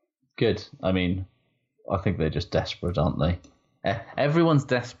 Good. I mean, I think they're just desperate, aren't they? Everyone's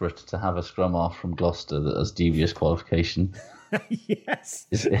desperate to have a scrum half from Gloucester that has devious qualification. Yes,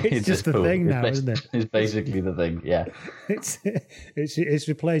 it's just the thing now, isn't it? It's basically the thing, yeah. It's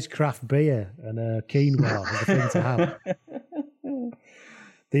replaced craft beer and quinoa as a thing to have.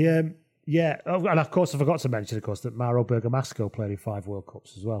 And of course I forgot to mention, of course, that Mauro Bergamasco played in 5 World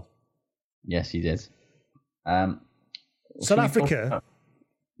Cups as well. Yes, he did. South Africa,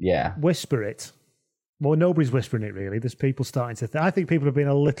 whisper it. Well, nobody's whispering it really. There's people starting to. I think people have been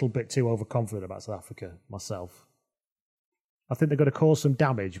a little bit too overconfident about South Africa. Myself, I think they're going to cause some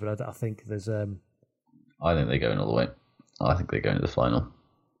damage, but I think there's. I think they're going all the way. I think they're going to the final.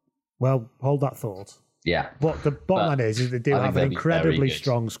 Well, hold that thought. Yeah. But the bottom line is they do have an incredibly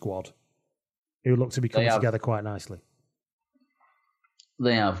strong squad who look to be coming together quite nicely.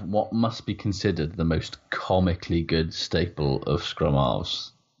 They have what must be considered the most comically good staple of scrum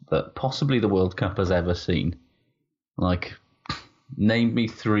halves that possibly the World Cup has ever seen. Like, name me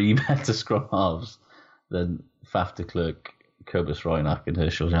 3 better scrum halves than Faf de Klerk, Cobus Reinach and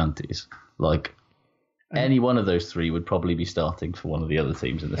Herschel Jantes. Like, any one of those 3 would probably be starting for one of the other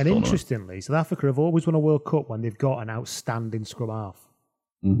teams in this tournament. And interestingly, South Africa have always won a World Cup when they've got an outstanding scrum half.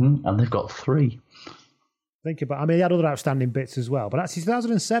 Mm-hmm. And they've got 3. Think about, they had other outstanding bits as well. But actually,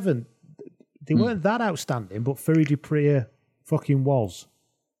 2007, they weren't that outstanding, but Fourie du Preez fucking was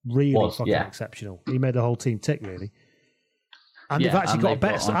really exceptional. He made the whole team tick, really. And they've actually got a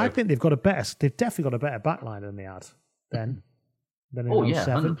better. I think they've definitely got a better backline than they had then. Than in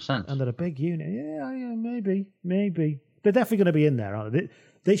 07. 100%. And they're a big unit. Yeah, maybe. They're definitely going to be in there, aren't they?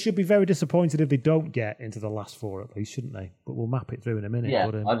 They should be very disappointed if they don't get into the last 4 at least, shouldn't they? But we'll map it through in a minute. Yeah,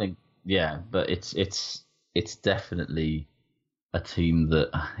 I think. Yeah, but it's definitely a team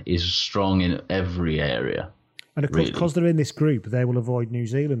that is strong in every area. And of course, because they're in this group, they will avoid New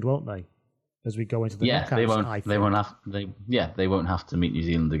Zealand, won't they? As we go into the knockouts, they won't have to meet New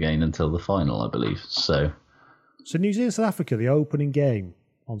Zealand again until the final, I believe. So New Zealand, South Africa, the opening game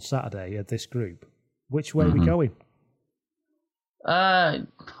on Saturday of this group. Which way are we going? I'd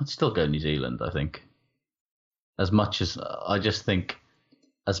still go New Zealand, I think. As much as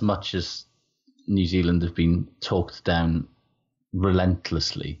New Zealand have been talked down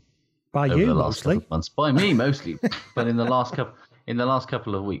relentlessly By over you, the last mostly. couple of months. By me, mostly. But in the last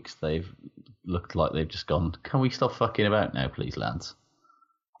couple of weeks, they've looked like they've just gone, can we stop fucking about now, please, lads?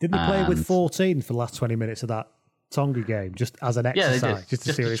 Didn't they play with 14 for the last 20 minutes of that Tonga game, just as an exercise, they did. just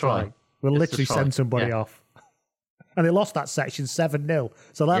to see what it's try. like? We'll Just literally to try. send somebody off. And they lost that section 7-0.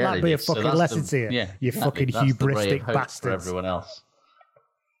 So let that they be a did. So fucking that's lesson to you, you exactly. fucking That's the ray of hubristic hope bastards. for everyone else.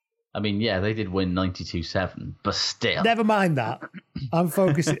 I mean, they did win 92-7, but still. Never mind that. I'm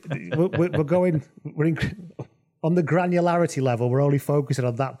focusing. We're going. On the granularity level. We're only focusing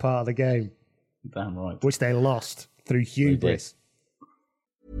on that part of the game, Damn right. which they lost through hubris.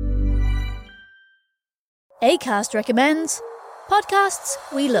 Acast recommends podcasts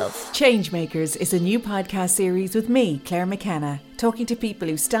we love. Changemakers is a new podcast series with me, Claire McKenna, talking to people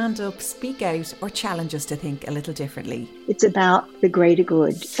who stand up, speak out, or challenge us to think a little differently. It's about the greater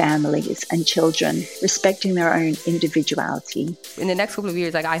good, families and children respecting their own individuality. In the next couple of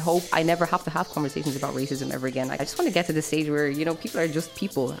years, I hope I never have to have conversations about racism ever again. I just want to get to the stage where, people are just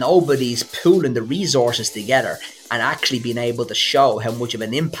people. Nobody's pooling the resources together and actually being able to show how much of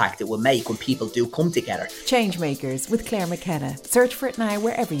an impact it will make when people do come together. Changemakers with Claire McKenna. Search for it now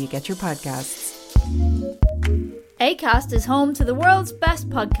wherever you get your podcasts. Acast is home to the world's best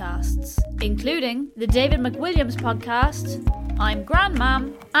podcasts, including the David McWilliams podcast, I'm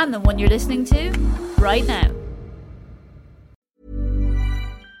Grandmam, and the one you're listening to right now.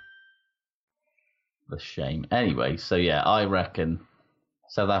 The shame. Anyway, so I reckon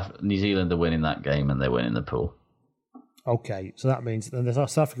New Zealand are winning that game and they're winning the pool. Okay, so that means then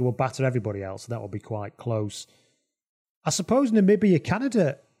South Africa will batter everybody else, so that will be quite close. I suppose Namibia,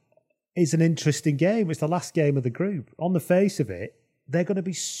 Canada is an interesting game. It's the last game of the group. On the face of it, they're going to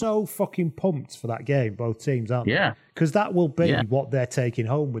be so fucking pumped for that game, both teams, aren't they? Yeah. Because that will be what they're taking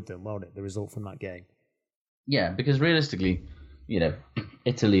home with them, won't it? The result from that game. Yeah, because realistically,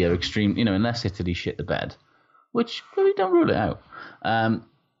 Italy are extreme, unless Italy shit the bed, which we don't rule it out.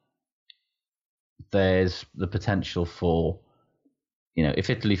 There's the potential for, if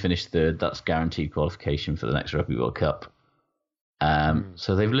Italy finish third, that's guaranteed qualification for the next Rugby World Cup.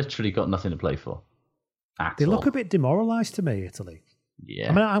 So they've literally got nothing to play for. They look a bit demoralised to me, Italy. Yeah.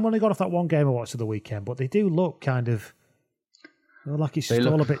 I mean, I've only got off that one game I watched of the weekend, but they do look kind of like it's just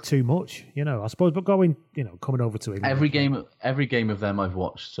all a bit too much, I suppose. But coming over to England. Every game of them I've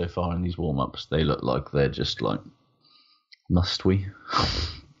watched so far in these warm-ups, they look like they're just like, must we?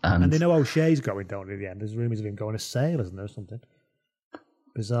 And they know O'Shea's going down at the end. There's rumours of him going to Sale, isn't there, or something?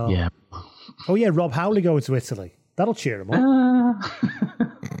 Bizarre. Yeah. Oh, yeah, Rob Howley going to Italy. That'll cheer him up.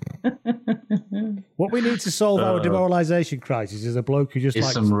 What we need to solve our demoralisation crisis is a bloke who just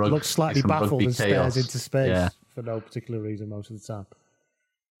looks slightly baffled and stares into space for no particular reason most of the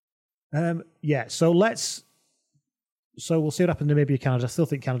time. So we'll see what happens in Namibia, Canada. I still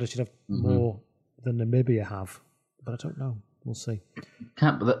think Canada should have more than Namibia have, but I don't know. We'll see.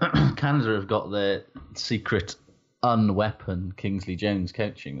 Canada have got their secret unweapon Kingsley Jones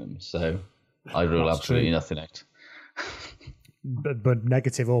coaching them, so I rule absolutely nothing out. But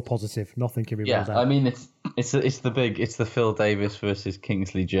negative or positive, nothing can be ruled out. I mean it's the Phil Davis versus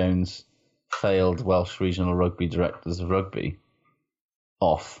Kingsley Jones failed Welsh regional rugby directors of rugby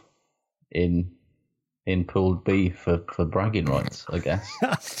off in Pool B for bragging rights, I guess.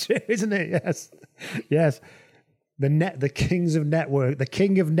 That's true, isn't it? Yes. The kings of network, the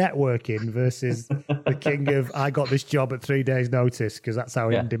king of networking versus the king of I got this job at 3 days' notice because that's how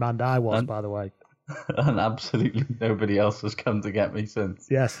in demand I was, by the way. And absolutely nobody else has come to get me since.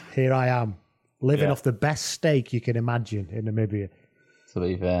 Yes, here I am, living off the best steak you can imagine in Namibia. To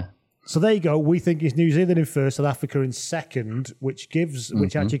be fair. So there you go. We think it's New Zealand in first, South Africa in second, which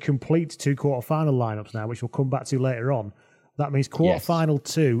actually completes 2 quarter-final lineups now, which we'll come back to later on. That means quarter-final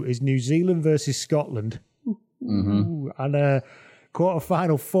 2 is New Zealand versus Scotland. And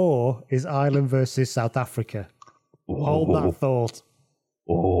quarter-final 4 is Ireland versus South Africa. Hold that thought.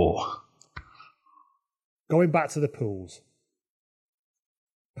 Going back to the pools.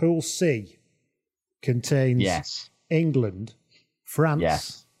 Pool C contains England,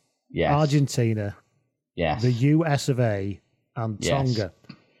 France, Argentina, the US of A, and Tonga.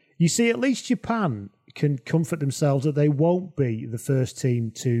 You see, at least Japan can comfort themselves that they won't be the first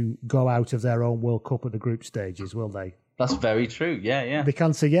team to go out of their own World Cup at the group stages, will they? That's very true. Yeah. They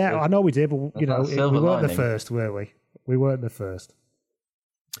can say, I know we did, but we weren't the first, were we? We weren't the first.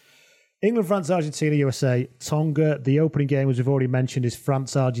 England, France, Argentina, USA, Tonga. The opening game, as we've already mentioned, is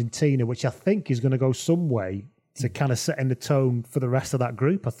France-Argentina, which I think is going to go some way to kind of setting the tone for the rest of that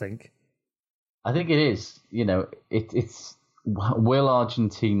group, I think. I think it is. It's will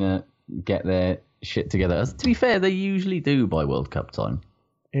Argentina get their shit together. As, to be fair, they usually do by World Cup time.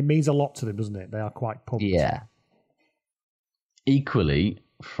 It means a lot to them, doesn't it? They are quite pumped. Yeah. Equally,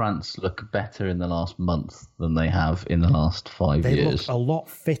 France look better in the last month than they have in the last 5 years. They look a lot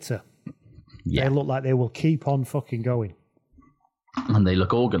fitter. Yeah. They look like they will keep on fucking going. And they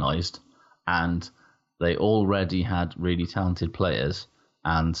look organised, and they already had really talented players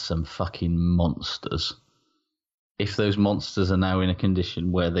and some fucking monsters. If those monsters are now in a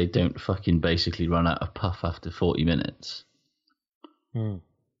condition where they don't fucking basically run out of puff after 40 minutes,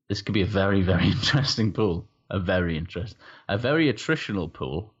 this could be a very, very interesting pool. A very attritional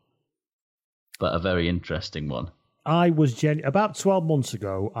pool, but a very interesting one. I was about 12 months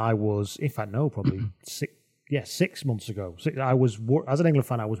ago. I was, in fact, no, probably 6 months ago. I was, as an England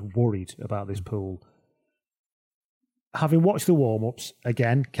fan, I was worried about this pool. Having watched the warm-ups,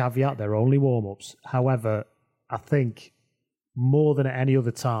 again, caveat, they're only warm-ups. However, I think more than at any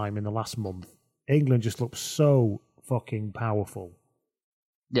other time in the last month, England just looked so fucking powerful.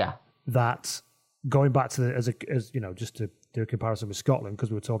 Yeah. That going back to as you know, just to do a comparison with Scotland, because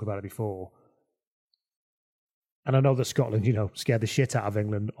we were talking about it before. And I know that Scotland, you know, scared the shit out of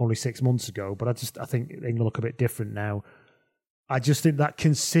England only 6 months ago, but I think England look a bit different now. I just think that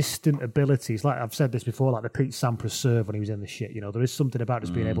consistent ability, it's like I've said this before, like the Pete Sampras serve when he was in the shit. You know, there is something about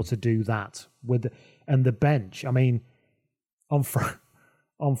just being able to do that and the bench. I mean, on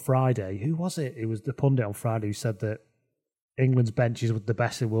Friday, who was it? It was the pundit on Friday who said that England's bench is the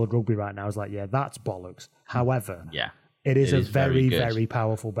best in world rugby right now. I was like, yeah, that's bollocks. However, it is a very, very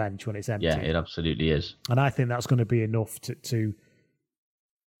powerful bench when it's empty. Yeah, it absolutely is. And I think that's going to be enough to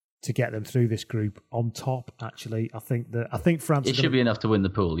get them through this group on top. Actually, I think France. It should be enough to win the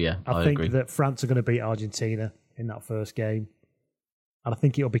pool. Yeah, I think agree. that France are going to beat Argentina in that first game, and I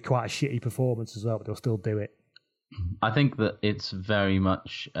think it'll be quite a shitty performance as well, but they'll still do it. I think that it's very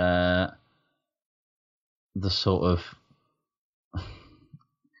much the sort of.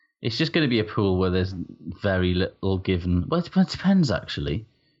 It's just going to be a pool where there's very little given. Well, it depends actually.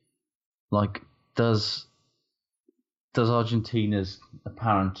 Like, does Argentina's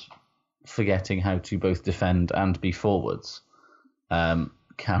apparent forgetting how to both defend and be forwards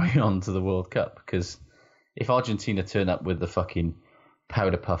carry on to the World Cup? Because if Argentina turn up with the fucking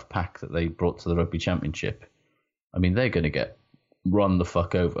powder puff pack that they brought to the Rugby Championship, I mean, they're going to get run the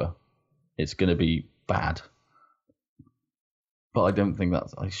fuck over. It's going to be bad. But I don't think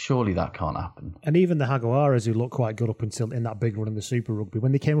surely that can't happen. And even the Jaguares, who looked quite good up until in that big run in the Super Rugby,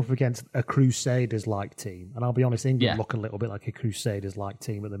 when they came up against a Crusaders-like team, and I'll be honest, England look a little bit like a Crusaders-like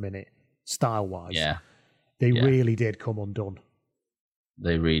team at the minute, style-wise. Yeah. They really did come undone.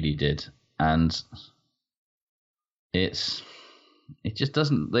 They really did. And it just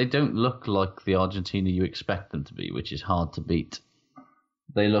doesn't, they don't look like the Argentina you expect them to be, which is hard to beat.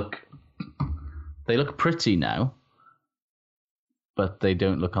 They look pretty now. But they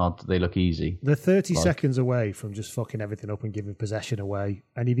don't look hard. They look easy. They're 30 seconds away from just fucking everything up and giving possession away.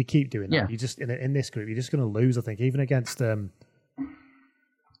 And if you keep doing that, you just in this group, you're just going to lose. I think even against the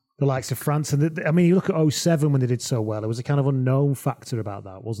likes of France. And I mean, you look at 2007 when they did so well. There was a kind of unknown factor about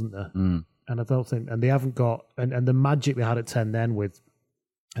that, wasn't there? And I don't think, and they haven't got, and the magic they had at 10 then with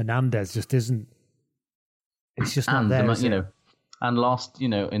Hernandez just isn't. It's just not there. You know,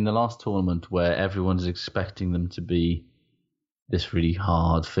 and in the last tournament where everyone's expecting them to be this really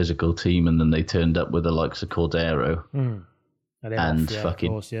hard physical team, and then they turned up with the likes of Cordero and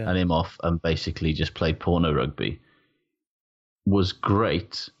him off and basically just played porno rugby, was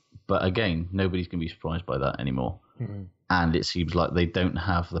great. But again, nobody's going to be surprised by that anymore. And it seems like they don't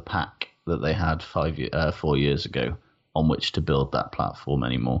have the pack that they had 4 years ago on which to build that platform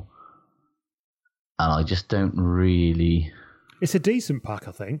anymore. And I just don't really. It's a decent pack,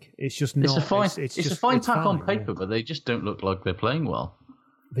 I think. It's just not. It's a fine pack on paper, but they just don't look like they're playing well.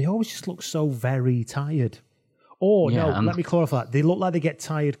 They always just look so very tired. Let me clarify that. They look like they get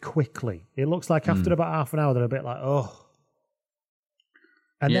tired quickly. It looks like after about half an hour, they're a bit like, oh.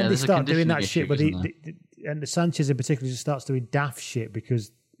 And then they start doing that shit. And the Sanchez in particular just starts doing daft shit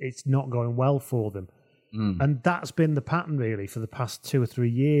because it's not going well for them. And that's been the pattern, really, for the past 2 or 3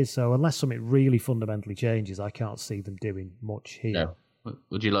 years. So unless something really fundamentally changes, I can't see them doing much here. No.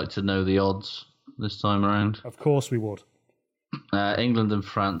 Would you like to know the odds this time around? Of course we would. England and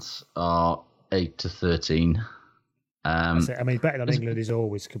France are 8-13. I mean, betting on England is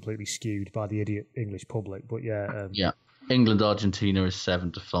always completely skewed by the idiot English public, but yeah. England Argentina is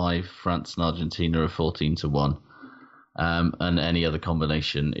 7-5. France and Argentina are 14-1. And any other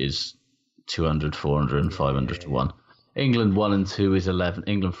combination is 200, 400, and 500 to 1. England 1 and 2 is 11.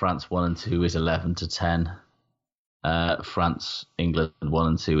 England France 1 and 2 is 11-10. France England 1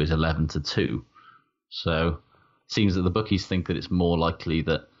 and 2 is 11-2. So it seems that the bookies think that it's more likely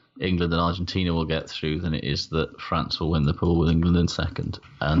that England and Argentina will get through than it is that France will win the pool with England in second.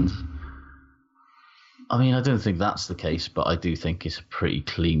 And I mean, I don't think that's the case, but I do think it's a pretty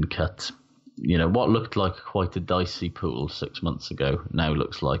clean cut. What looked like quite a dicey pool 6 months ago now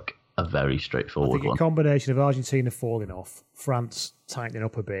looks like a very straightforward I think one. a combination of Argentina falling off, France tightening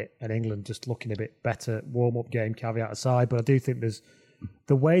up a bit, and England just looking a bit better, warm-up game, caveat aside. But I do think there's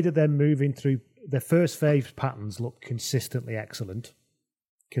the way that they're moving through their first phase patterns look consistently excellent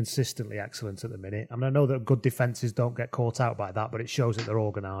at the minute. I mean, I know that good defences don't get caught out by that, but it shows that they're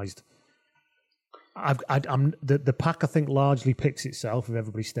organised. The pack, I think, largely picks itself if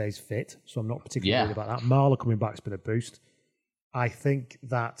everybody stays fit, so I'm not particularly worried about that. Marler coming back has been a boost. I think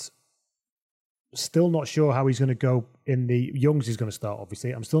that still not sure how he's going to go in the Youngs is going to start,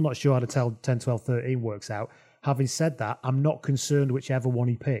 obviously. I'm still not sure how the 10, 12, 13 works out. Having said that, I'm not concerned whichever one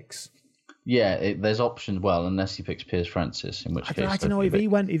he picks. Yeah, there's options. Well, unless he picks Piers Francis, in which case I don't know if he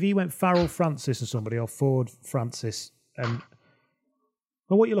went Farrell Francis or somebody, or Ford Francis.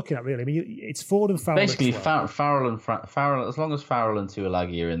 Well, what you're looking at, really, I mean, it's Ford and Farrell. Basically, Farrell, as long as Farrell and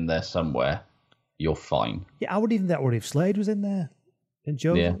Tuilagi are in there somewhere, you're fine. Yeah, I wouldn't even that worried if Slade was in there. And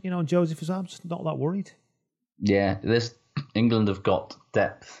Joseph, and Joseph was. I'm just not that worried. Yeah, England have got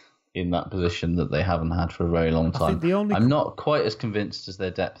depth in that position that they haven't had for a very long time. I'm not quite as convinced as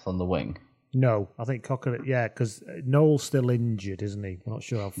their depth on the wing. No, I think Cocker, because Noel's still injured, isn't he? We're not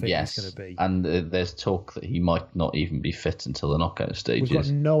sure how fit he's going to be. And there's talk that he might not even be fit until the knockout stages. We've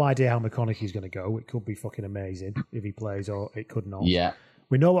got no idea how McConaughey's going to go. It could be fucking amazing if he plays, or it could not. Yeah.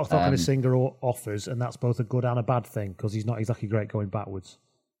 We know what Thockenham Singer offers, and that's both a good and a bad thing, because he's not exactly great going backwards.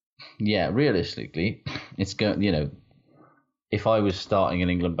 Yeah, realistically, it's going. If I was starting an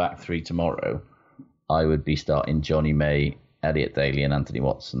England back three tomorrow, I would be starting Johnny May, Elliot Daly, and Anthony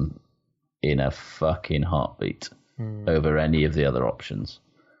Watson in a fucking heartbeat over any of the other options.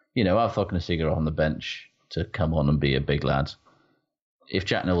 Have Thockenham Singer on the bench to come on and be a big lad. If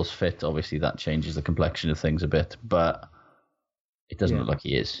Jack Nowell's fit, obviously that changes the complexion of things a bit, but it doesn't look like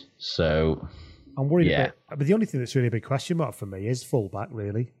he is. So I'm worried a bit. But the only thing that's really a big question mark for me is fullback,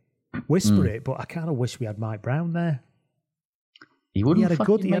 really. Whisper it, but I kind of wish we had Mike Brown there. He had a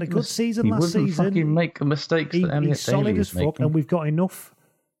good season last season. He wouldn't fucking make the mistakes that Elliot Daly was He's solid as fuck, and we've got enough.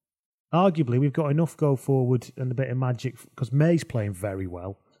 Arguably, we've got enough go forward and a bit of magic, because May's playing very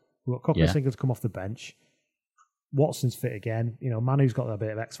well. We've got Cocker Singer to come off the bench. Watson's fit again. Manu's got a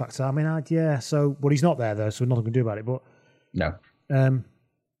bit of X factor. I mean, but he's not there though, so nothing we can do about it. But no,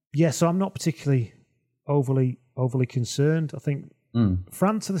 so I'm not particularly overly concerned. I think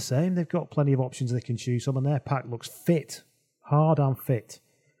France are the same. They've got plenty of options they can choose from, and their pack looks fit, hard and fit.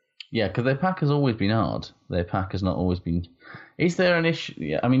 Yeah, because their pack has always been hard. Their pack has not always been. Is there an issue?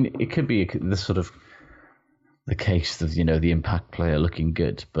 Yeah, I mean, it could be the sort of the case of the impact player looking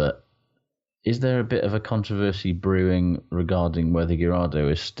good, but is there a bit of a controversy brewing regarding whether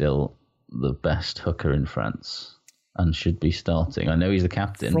Guirado is still the best hooker in France and should be starting? I know he's the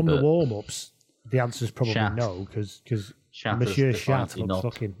captain. From the warm-ups, the answer is probably no, because Monsieur Chat looks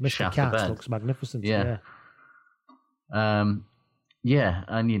fucking... Mr. Cat looks magnificent. Yeah. Yeah,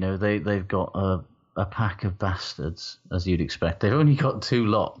 and they've got a pack of bastards, as you'd expect. They've only got two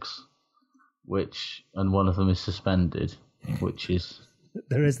locks, and one of them is suspended, which is...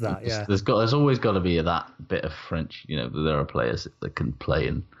 There is that, yeah. There's always got to be that bit of French. There are players that can play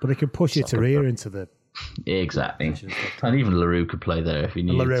in. But they can push Itaria into the... Exactly. And even Leroux could play there if he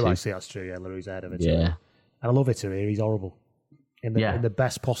needed Leroux, to. I see, that's true, yeah. Leroux's ahead of it. Yeah. And I love Itaria, he's horrible. In the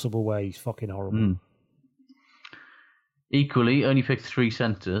best possible way, he's fucking horrible. Equally, only picked three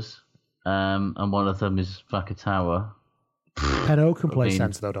centres, and one of them is Vakatawa. Penaud can play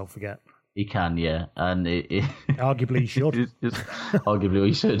centre, though, don't forget. He can, yeah. And arguably he should. Arguably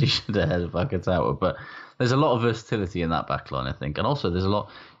he should ahead of Vakatawa. But there's a lot of versatility in that backline, I think. And also there's a lot...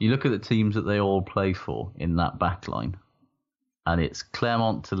 You look at the teams that they all play for in that backline, and it's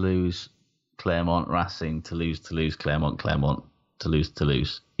Clermont, Toulouse, Clermont, Racing, Toulouse, Clermont,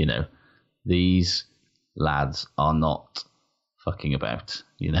 Toulouse. These lads are not fucking about,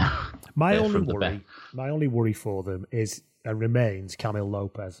 My only worry for them is and remains Camille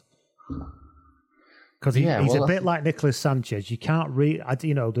Lopez, because he's a bit like Nicolas Sanchez. You can't read,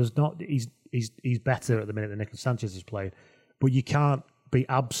 there's not. He's better at the minute than Nicolas Sanchez is playing, but you can't be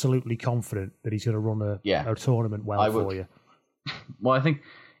absolutely confident that he's going to run a tournament for you. Well, I think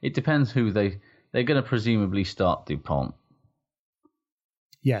it depends who they're going to presumably start Dupont.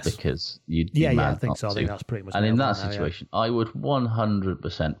 Yes, because I think so. I think that's pretty much. And in that situation, I would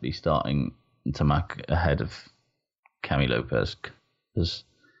 100% be starting Tamac ahead of Camille Lopez, because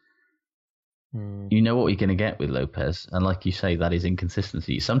You know what you're going to get with Lopez. And like you say, that is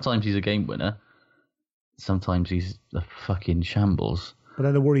inconsistency. Sometimes he's a game winner. Sometimes he's a fucking shambles. But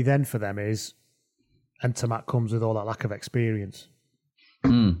then the worry then for them is Ntamack comes with all that lack of experience.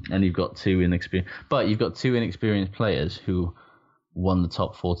 And you've got two inexperienced players who won the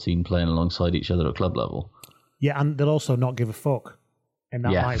top 14 playing alongside each other at club level. Yeah, and they'll also not give a fuck. And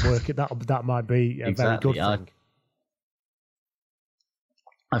that might work. That might be a very good thing.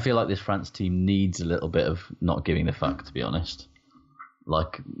 I feel like this France team needs a little bit of not giving a fuck, to be honest.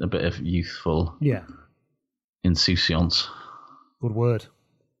 Like a bit of youthful insouciance. Good word.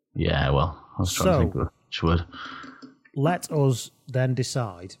 Yeah, well, I was trying to think of which word. Let us then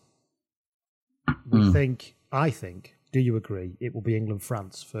decide. I think, do you agree, it will be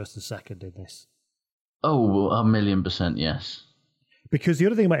England-France first and second in this? Oh, 1,000,000% yes. Because the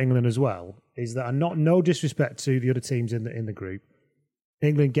other thing about England as well is that, and no disrespect to the other teams in the group,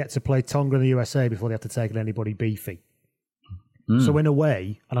 England get to play Tonga and the USA before they have to take on anybody beefy. So in a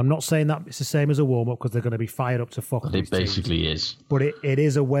way, and I'm not saying that it's the same as a warm-up because they're going to be fired up to fuck. But it basically is. But it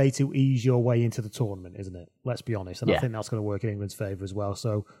is a way to ease your way into the tournament, isn't it? Let's be honest. And I think that's going to work in England's favour as well.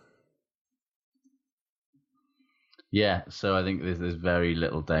 So, yeah, so I think there's very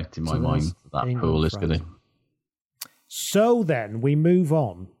little doubt in my mind that England, pool is going to... So then we move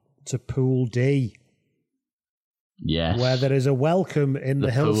on to Pool D. Yes. Where there is a welcome in the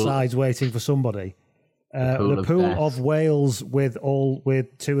hillsides waiting for somebody. The pool of Wales with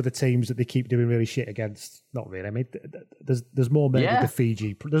two of the teams that they keep doing really shit against. Not really. I mean, there's more made of the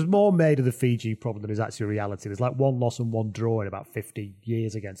Fiji. There's more made of the Fiji problem than is actually reality. There's like one loss and one draw in about 50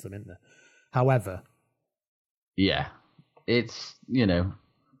 years against them, isn't there? However, yeah, it's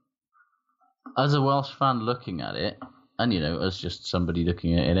as a Welsh fan looking at it, and as just somebody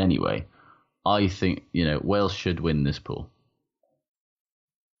looking at it anyway, I think Wales should win this pool.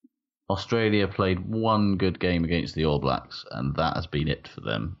 Australia played one good game against the All Blacks, and that has been it for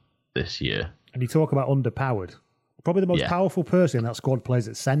them this year. And you talk about underpowered. Probably the most powerful person in that squad plays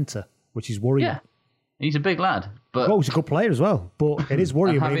at centre, which is worrying. Yeah, he's a big lad. But he's a good player as well. But it is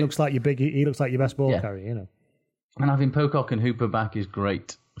worrying when he looks like he looks like your best ball carrier, And having Pocock and Hooper back is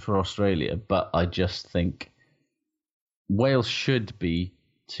great for Australia, but I just think Wales should be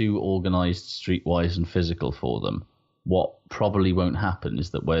too organised, streetwise and physical for them. What probably won't happen is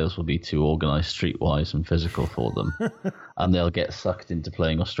that Wales will be too organised, streetwise and physical for them. And they'll get sucked into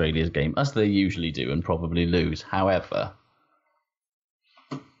playing Australia's game, as they usually do, and probably lose. However,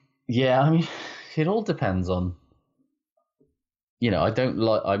 I mean, it all depends on...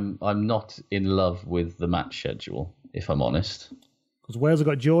 I'm not in love with the match schedule, if I'm honest. Because Wales have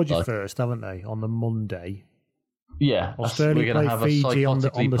got Georgia first, haven't they, on the Monday? Yeah. Australia play Fiji on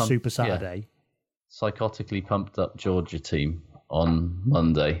the Super Saturday. Psychotically pumped up Georgia team on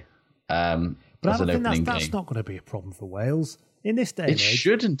Monday. But I don't think that's not going to be a problem for Wales in this day and age. It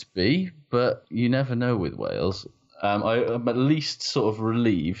shouldn't be, but you never know with Wales. I'm at least sort of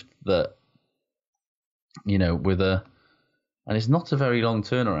relieved that, and it's not a very long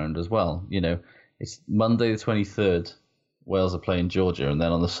turnaround as well. It's Monday the 23rd, Wales are playing Georgia, and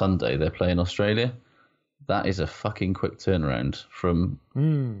then on the Sunday they're playing Australia. That is a fucking quick turnaround from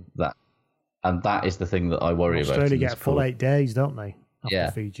that. And that is the thing that I worry about. Australia get full 8 days, don't they?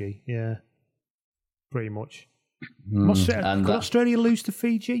 After Fiji, yeah. Pretty much. Could Australia lose to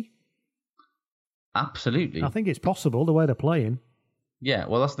Fiji? Absolutely. I think it's possible, the way they're playing. Yeah,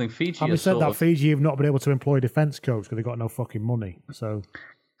 well, that's the thing. Fiji Having said that, Fiji have not been able to employ a defence coach because they've got no fucking money. So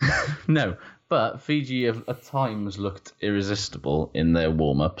no, but Fiji have at times looked irresistible in their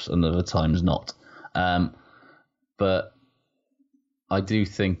warm-ups and other times not. But I do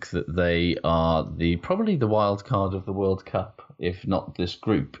think that they are probably the wild card of the World Cup, if not this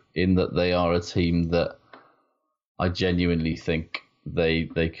group, in that they are a team that I genuinely think they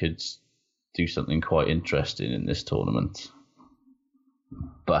could do something quite interesting in this tournament.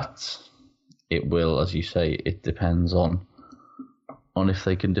 But it will, as you say, it depends on if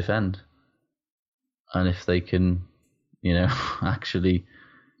they can defend and if they can, actually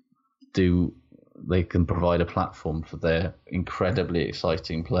they can provide a platform for their incredibly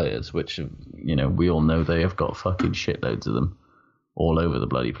exciting players, which, we all know they have got fucking shitloads of them all over the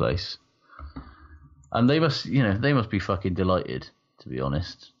bloody place. And they must be fucking delighted, to be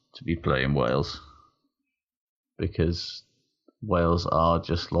honest, to be playing Wales. Because Wales are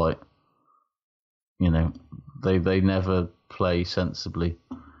just like, they never play sensibly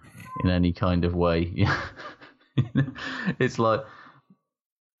in any kind of way. It's like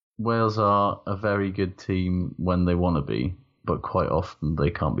Wales are a very good team when they want to be, but quite often they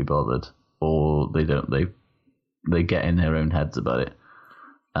can't be bothered, or they get in their own heads about it.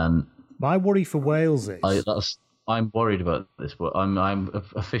 And My worry for Wales is... I'm worried about this, but I'm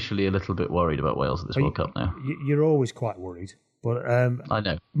officially a little bit worried about Wales at this World Cup now. You're always quite worried, but I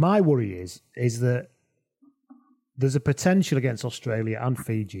know. My worry is that there's a potential against Australia and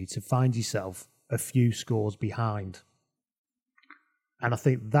Fiji to find yourself a few scores behind, and I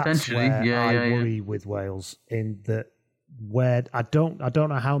think that's where I worry with Wales. In that, where I don't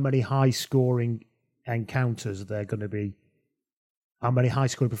know how many high scoring encounters they're going to be. How many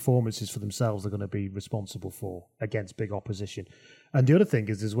high-scoring performances for themselves they're going to be responsible for against big opposition. And the other thing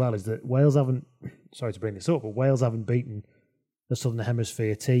is that Wales haven't, sorry to bring this up, but Wales haven't beaten the Southern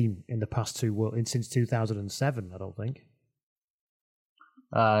Hemisphere team in the past since 2007, I don't think.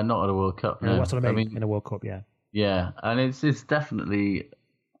 Not at a World Cup, no. That's what I mean, in a World Cup, yeah. Yeah, and it's definitely,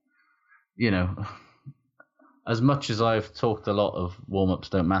 as much as I've talked a lot of warm-ups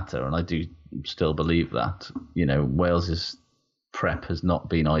don't matter, and I do still believe that, Wales's prep has not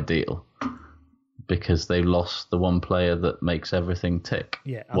been ideal because they lost the one player that makes everything tick.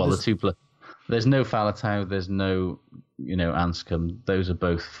 Yeah, well, the two there's no Faletau, there's no Anscombe. Those are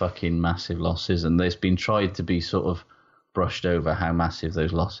both fucking massive losses, and there's been tried to be sort of brushed over how massive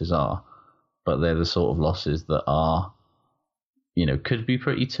those losses are, but they're the sort of losses that are could be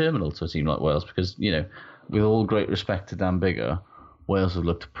pretty terminal to a team like Wales because with all great respect to Dan Biggar, Wales have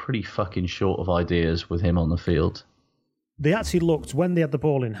looked pretty fucking short of ideas with him on the field. They actually looked, when they had the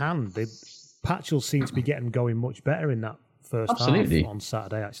ball in hand, Patchell seemed to be getting going much better in that first half on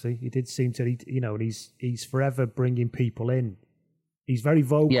Saturday, actually. He did seem to, and he's forever bringing people in. He's very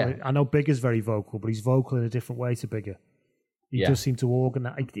vocal. Yeah. I know Biggar's very vocal, but he's vocal in a different way to Biggar. He does seem to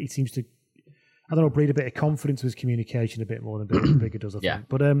organise. He seems to, I don't know, breed a bit of confidence with his communication a bit more than Biggar does, I think.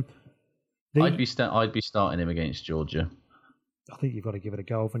 But I'd be starting him against Georgia. I think you've got to give it a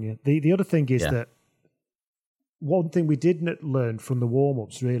go, haven't you? The other thing is that one thing we didn't learn from the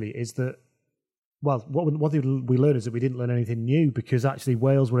warm-ups, really, is that, well, what did we learn is that we didn't learn anything new because actually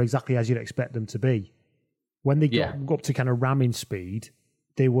Wales were exactly as you'd expect them to be. When they got up to kind of ramming speed,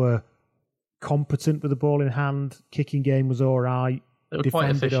 they were competent with the ball in hand, kicking game was all right,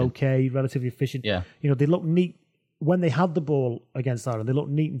 defended okay, relatively efficient. Yeah. They looked neat. When they had the ball against Ireland, they looked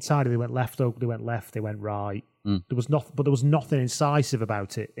neat and tidy. They went left, they went left, they went right. There was nothing incisive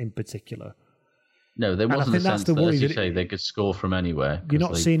about it in particular. No, there wasn't a sense that, as you say, they could score from anywhere. You're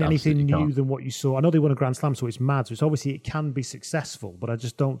not seeing anything new than what you saw. I know they won a Grand Slam, so it's mad. So it's obviously it can be successful, but I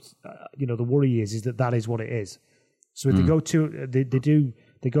just don't. The worry is that is what it is. So if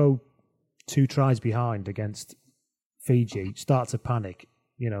they go 2 tries behind against Fiji, start to panic.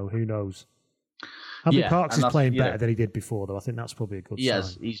 Who knows? I think Parks is playing better than he did before, though. I think that's probably a good sign.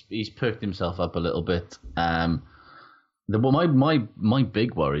 Yes, he's perked himself up a little bit. My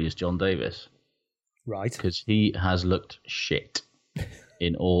big worry is John Davis. Right. Because he has looked shit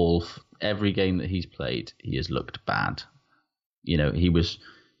in every game that he's played. He has looked bad. He was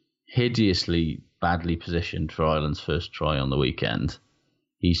hideously badly positioned for Ireland's first try on the weekend.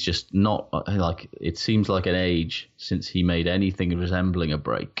 He's just not, it seems like an age since he made anything resembling a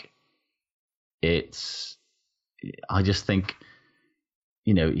break. I just think,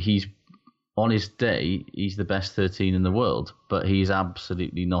 he's on his day, he's the best 13 in the world, but he's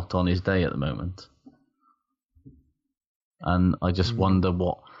absolutely not on his day at the moment. And I just wonder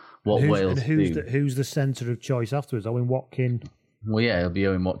what Wales do. Who's the centre of choice afterwards? Owen Watkin? Well, yeah, it'll be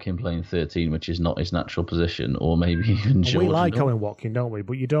Owen Watkin playing 13, which is not his natural position, or maybe even Jordan. We like Owen Watkin, don't we?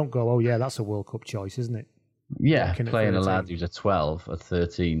 But you don't go, oh yeah, that's a World Cup choice, isn't it? Yeah, playing a lad who's a 12 at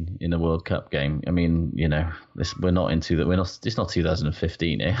 13 in a World Cup game. I mean, we're not into that. It's not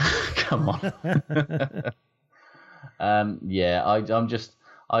 2015, eh? Come on.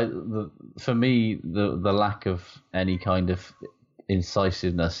 For me, the lack of any kind of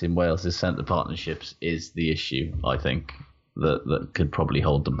incisiveness in Wales' centre partnerships is the issue, I think, that could probably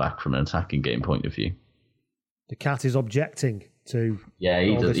hold them back from an attacking game point of view. The cat is objecting to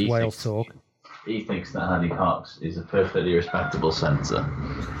all this Wales talk. He thinks that Andy Parks is a perfectly respectable centre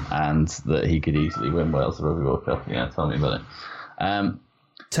and that he could easily win Wales the Rugby World Cup. Yeah, tell me about it.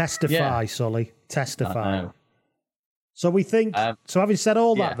 Testify, Solly. Testify. So we think. So having said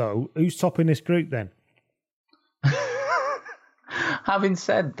all that, though, who's topping this group then? Having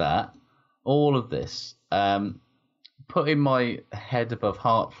said that, all of this, putting my head above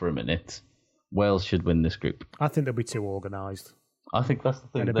heart for a minute, Wales should win this group. I think they'll be too organised. I think that's the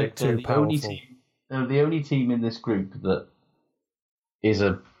thing. And a bit too powerful. They're the only team in this group that is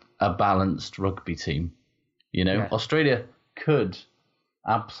a balanced rugby team. Australia could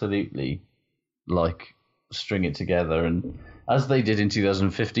absolutely string it together, and as they did in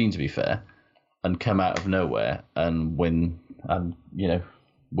 2015, to be fair, and come out of nowhere and win, and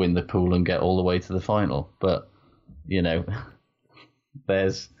win the pool and get all the way to the final. But, you know,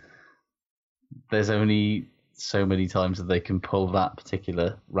 there's only so many times that they can pull that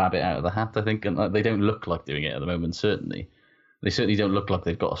particular rabbit out of the hat, I think, and they don't look like doing it at the moment, certainly. They certainly don't look like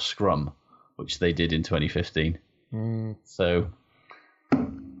they've got a scrum, which they did in 2015. So,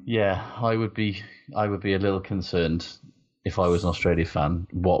 yeah, I would be a little concerned if I was an Australia fan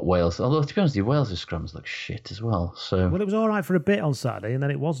what Wales. Although to be honest, Wales' scrums look shit as well. So it was all right for a bit on Saturday, and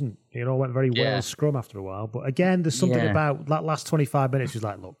then it wasn't. It all went very Wales scrum after a while. But again, there's something about that last 25 minutes. Was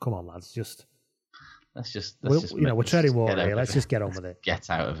like, look, come on, lads, let's just we're treading water here. Let's just get on with it.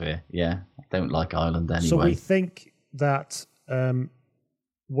 Get out of here. Yeah, I don't like Ireland anyway. So we think that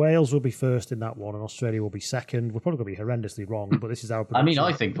Wales will be first in that one, and Australia will be second. We're probably going to be horrendously wrong, but this is our prediction. I mean,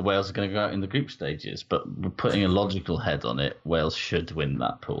 I think the Wales are going to go out in the group stages, but putting a logical head on it, Wales should win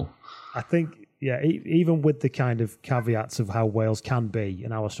that pool. I think, even with the kind of caveats of how Wales can be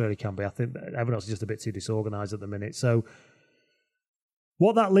and how Australia can be, I think everyone else is just a bit too disorganised at the minute. So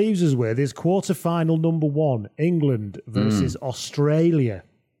what that leaves us with is quarter-final number 1, England versus Australia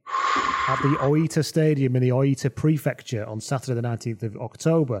at the Oita Stadium in the Oita Prefecture on Saturday the 19th of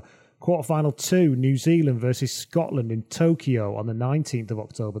October. Quarterfinal 2, New Zealand versus Scotland in Tokyo on the 19th of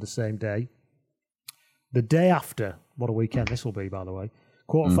October, the same day. The day after, what a weekend this will be, by the way.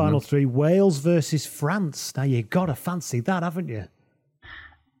 Quarterfinal 3, Wales versus France. Now, you've got to fancy that, haven't you?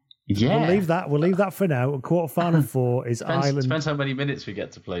 Yeah. We'll leave that for now. And quarterfinal 4 is Ireland. Depends how many minutes we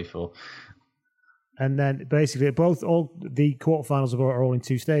get to play for. And then basically all the quarterfinals are all in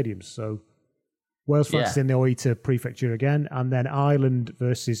 2 stadiums. So Wales, France is in the Oita Prefecture again. And then Ireland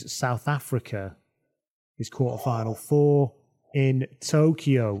versus South Africa is quarterfinal 4 in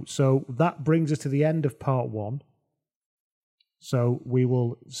Tokyo. So that brings us to the end of part 1. So we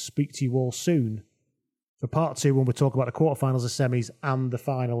will speak to you all soon for part 2 when we talk about the quarterfinals, the semis, and the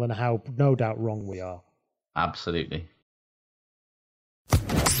final, and how no doubt wrong we are. Absolutely.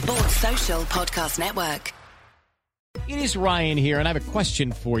 Sports Social Podcast Network. It is Ryan here, and I have a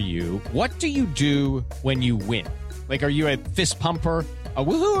question for you. What do you do when you win? Like, are you a fist pumper, a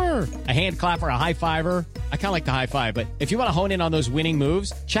woohooer, a hand clapper, a high fiver? I kind of like the high five, but if you want to hone in on those winning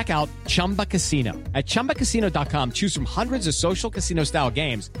moves, check out Chumba Casino. At ChumbaCasino.com, choose from hundreds of social casino-style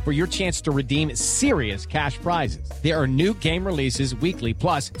games for your chance to redeem serious cash prizes. There are new game releases weekly,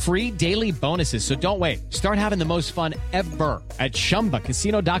 plus free daily bonuses, so don't wait. Start having the most fun ever at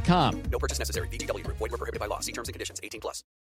ChumbaCasino.com. No purchase necessary. VGW Group. Void where prohibited by law. See terms and conditions. 18+.